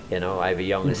coach. You know, I have a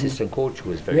young assistant coach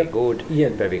who is very good,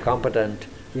 very competent,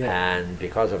 and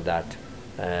because of that,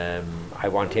 I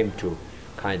want him to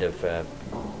kind of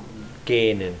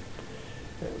gain in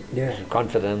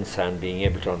confidence and being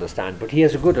able to understand. But he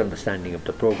has a good understanding of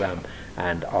the program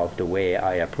and of the way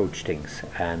I approach things,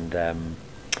 and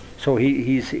so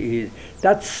he's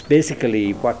that's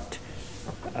basically what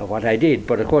I did.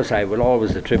 But of course, I will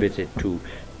always attribute it to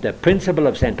the principal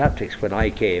of St. Patrick's when I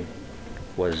came.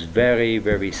 Was very,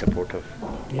 very supportive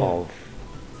of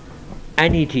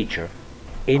any teacher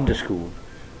in the school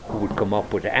who would come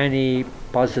up with any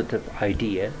positive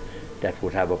idea that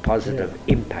would have a positive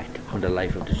impact on the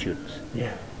life of the students.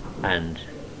 Yeah. And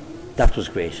that was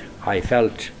great. I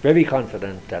felt very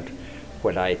confident that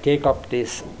when I take up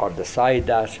this or decide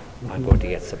that, I'm going to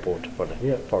get support for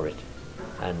it.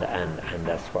 And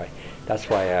that's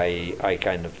why I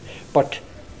kind of, but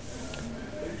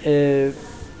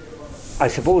I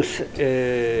suppose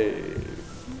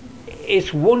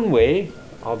it's one way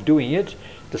of doing it.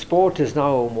 The sport is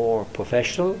now more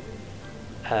professional.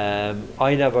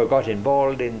 I never got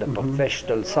involved in the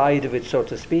professional side of it, so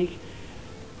to speak,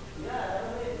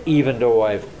 even though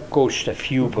I've coached a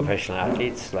few professional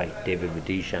athletes like David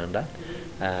Rudisha and that.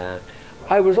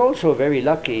 I was also very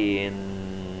lucky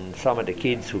in some of the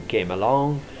kids who came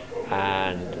along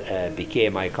and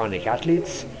became iconic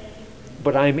athletes.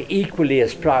 But I'm equally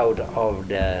as proud of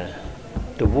the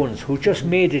ones who just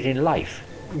made it in life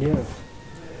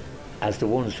as the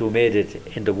ones who made it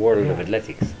in the world of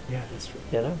athletics. Yeah, that's true.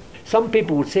 You know, some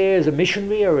people would say, as a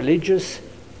missionary or religious,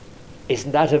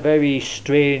 isn't that a very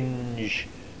strange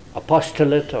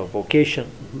apostolate or vocation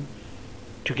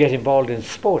to get involved in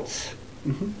sports?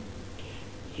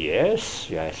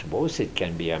 Yes, I suppose it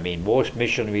can be. I mean, most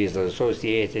missionaries are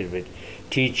associated with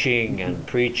teaching and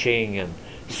preaching and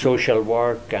social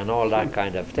work and all that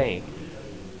kind of thing,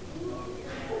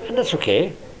 and that's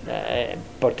okay.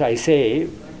 But I say,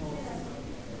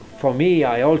 for me,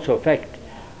 I also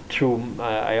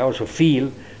I also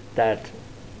feel that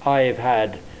I've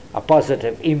had a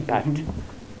positive impact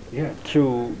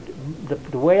through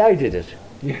the way I did it.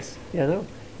 Yes. You know.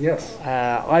 Yes.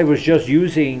 I was just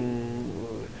using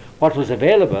what was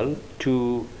available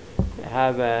to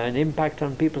have an impact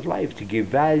on people's lives, to give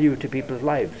value to people's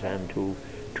lives, and to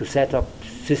set up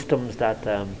systems that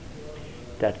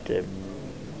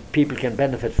people can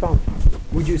benefit from.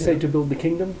 Would you say to build the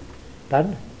kingdom?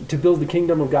 Pardon? To build the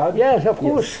kingdom of God? Yes, of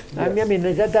course. I mean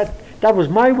that was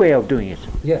my way of doing it.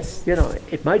 Yes. You know,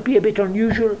 it might be a bit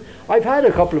unusual. I've had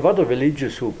a couple of other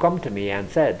religious who've come to me and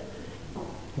said,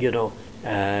 you know,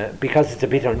 because it's a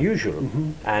bit unusual,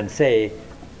 and say,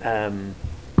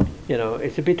 you know,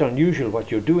 it's a bit unusual what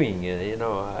you're doing. You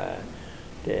know,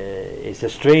 it's a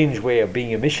strange way of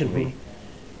being a missionary.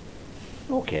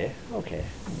 Okay.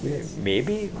 Yes.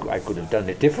 Maybe I could have done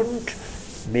it different.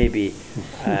 Maybe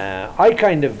I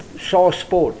kind of saw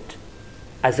sport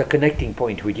as a connecting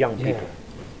point with young people.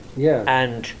 Yeah.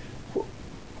 And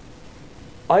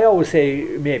I always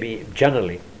say, maybe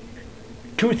generally,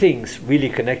 two things really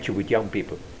connect you with young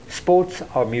people: sports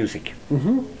or music.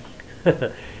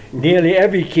 Nearly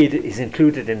every kid is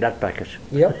included in that bracket.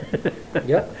 Yep.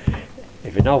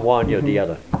 If you're not one, you're the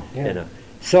other. Yeah. You know.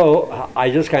 So I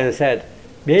just kind of said,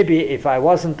 maybe if I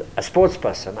wasn't a sports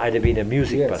person, I'd have been a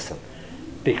music person,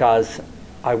 because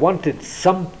I wanted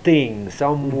something,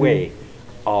 some way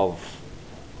of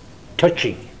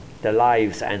touching the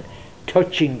lives and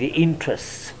touching the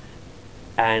interests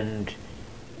and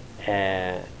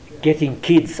getting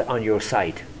kids on your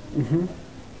side,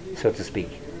 so to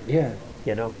speak. Yeah.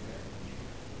 You know.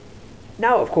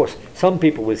 Now, of course, some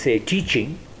people will say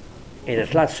teaching in a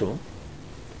classroom.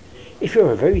 If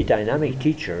you're a very dynamic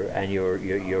teacher and you're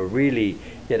really,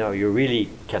 you really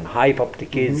can hype up the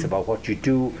kids about what you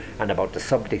do and about the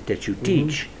subject that you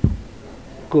teach,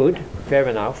 good, fair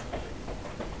enough.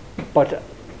 But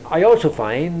I also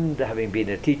find, having been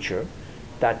a teacher,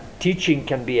 that teaching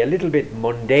can be a little bit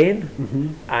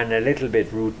mundane and a little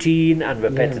bit routine and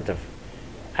repetitive.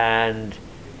 And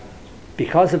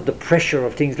because of the pressure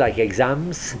of things like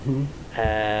exams,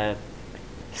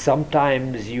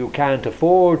 sometimes you can't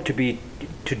afford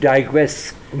to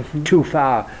digress too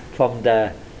far from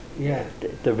the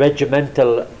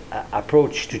regimental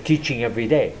approach to teaching every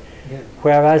day.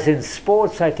 Whereas in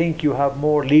sports, I think you have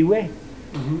more leeway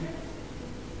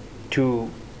to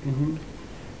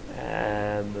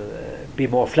be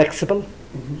more flexible,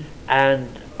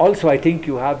 and also I think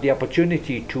you have the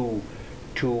opportunity to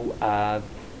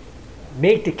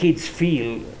make the kids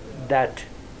feel that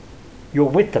you're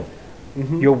with them.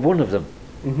 You're one of them,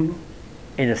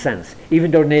 in a sense,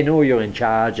 even though they know you're in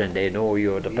charge and they know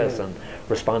you're the person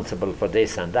responsible for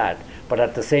this and that. But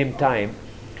at the same time,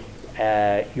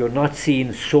 you're not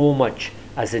seen so much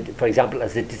as for example,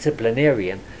 as a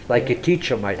disciplinarian, like a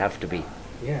teacher might have to be.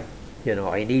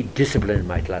 I need discipline in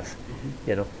my class.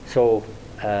 So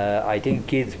I think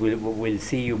kids will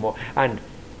see you more. And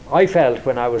I felt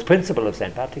when I was principal of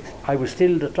St. Patrick's, I was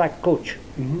still the track coach.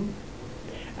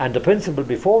 And the principal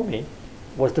before me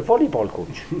was the volleyball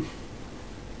coach.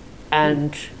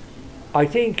 And I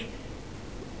think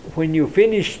when you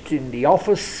finished in the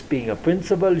office being a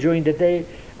principal during the day,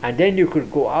 and then you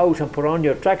could go out and put on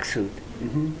your tracksuit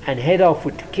and head off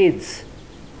with the kids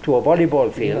to a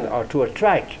volleyball field or to a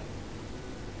track,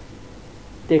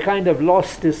 they kind of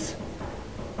lost this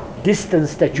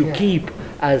distance that you keep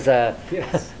as a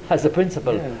as a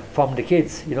principal from the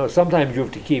kids. Sometimes you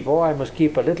have to keep, I must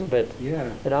keep a little bit,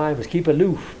 I must keep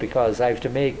aloof because I have to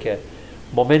make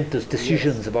momentous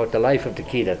decisions about the life of the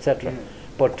kid, etc.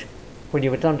 But when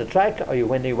you went on the track, or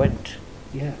when you went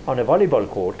on a volleyball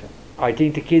court, I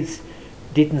think the kids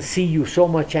didn't see you so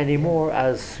much anymore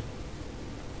as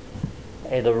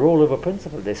in the role of a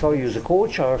principal. They saw you as a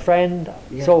coach or a friend.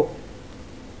 So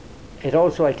it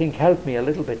also, I think, helped me a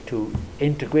little bit to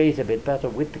integrate a bit better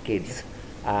with the kids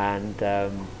and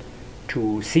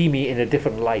to see me in a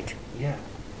different light.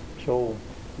 So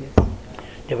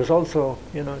there was also,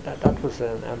 that was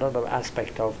another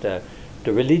aspect of the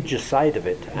religious side of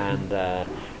it.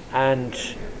 And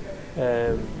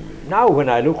now when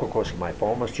I look, of course, at my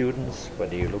former students,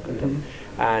 whether you look at them,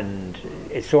 and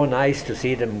it's so nice to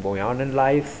see them going on in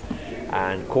life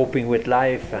and coping with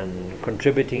life and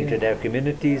contributing to their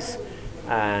communities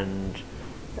and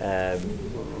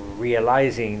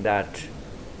realizing that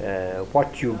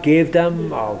what you gave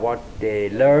them or what they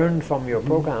learned from your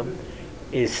program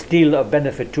is still a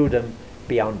benefit to them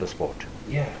beyond the sport.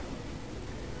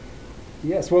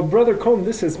 Yes, well, Brother Combe,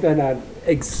 this has been an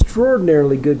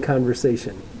extraordinarily good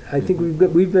conversation. I think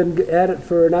we've been at it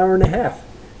for an hour and a half.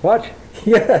 What?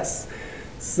 Yes.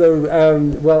 So,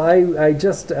 I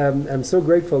just am so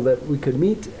grateful that we could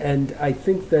meet, and I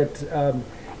think that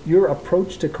your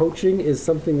approach to coaching is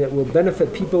something that will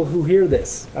benefit people who hear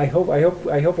this. I hope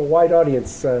a wide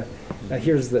audience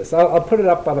hears this. I'll put it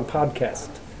up on a podcast.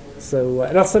 So,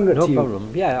 and I'll send it to you. No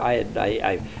problem. Yeah,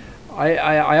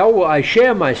 I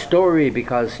share my story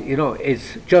because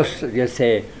it's just, let's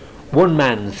say, one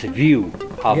man's view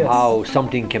of how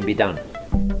something can be done.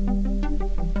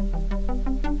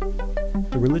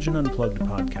 The Religion Unplugged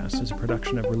podcast is a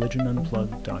production of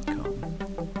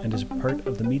religionunplugged.com and is part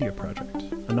of the Media Project,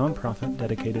 a nonprofit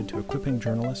dedicated to equipping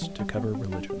journalists to cover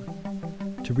religion.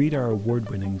 To To read our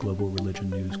award-winning global religion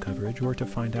news coverage or to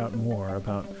find out more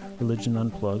about Religion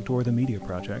Unplugged or the Media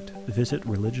Project, visit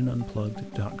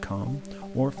religionunplugged.com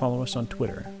or follow us on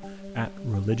Twitter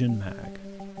 @ReligionMag.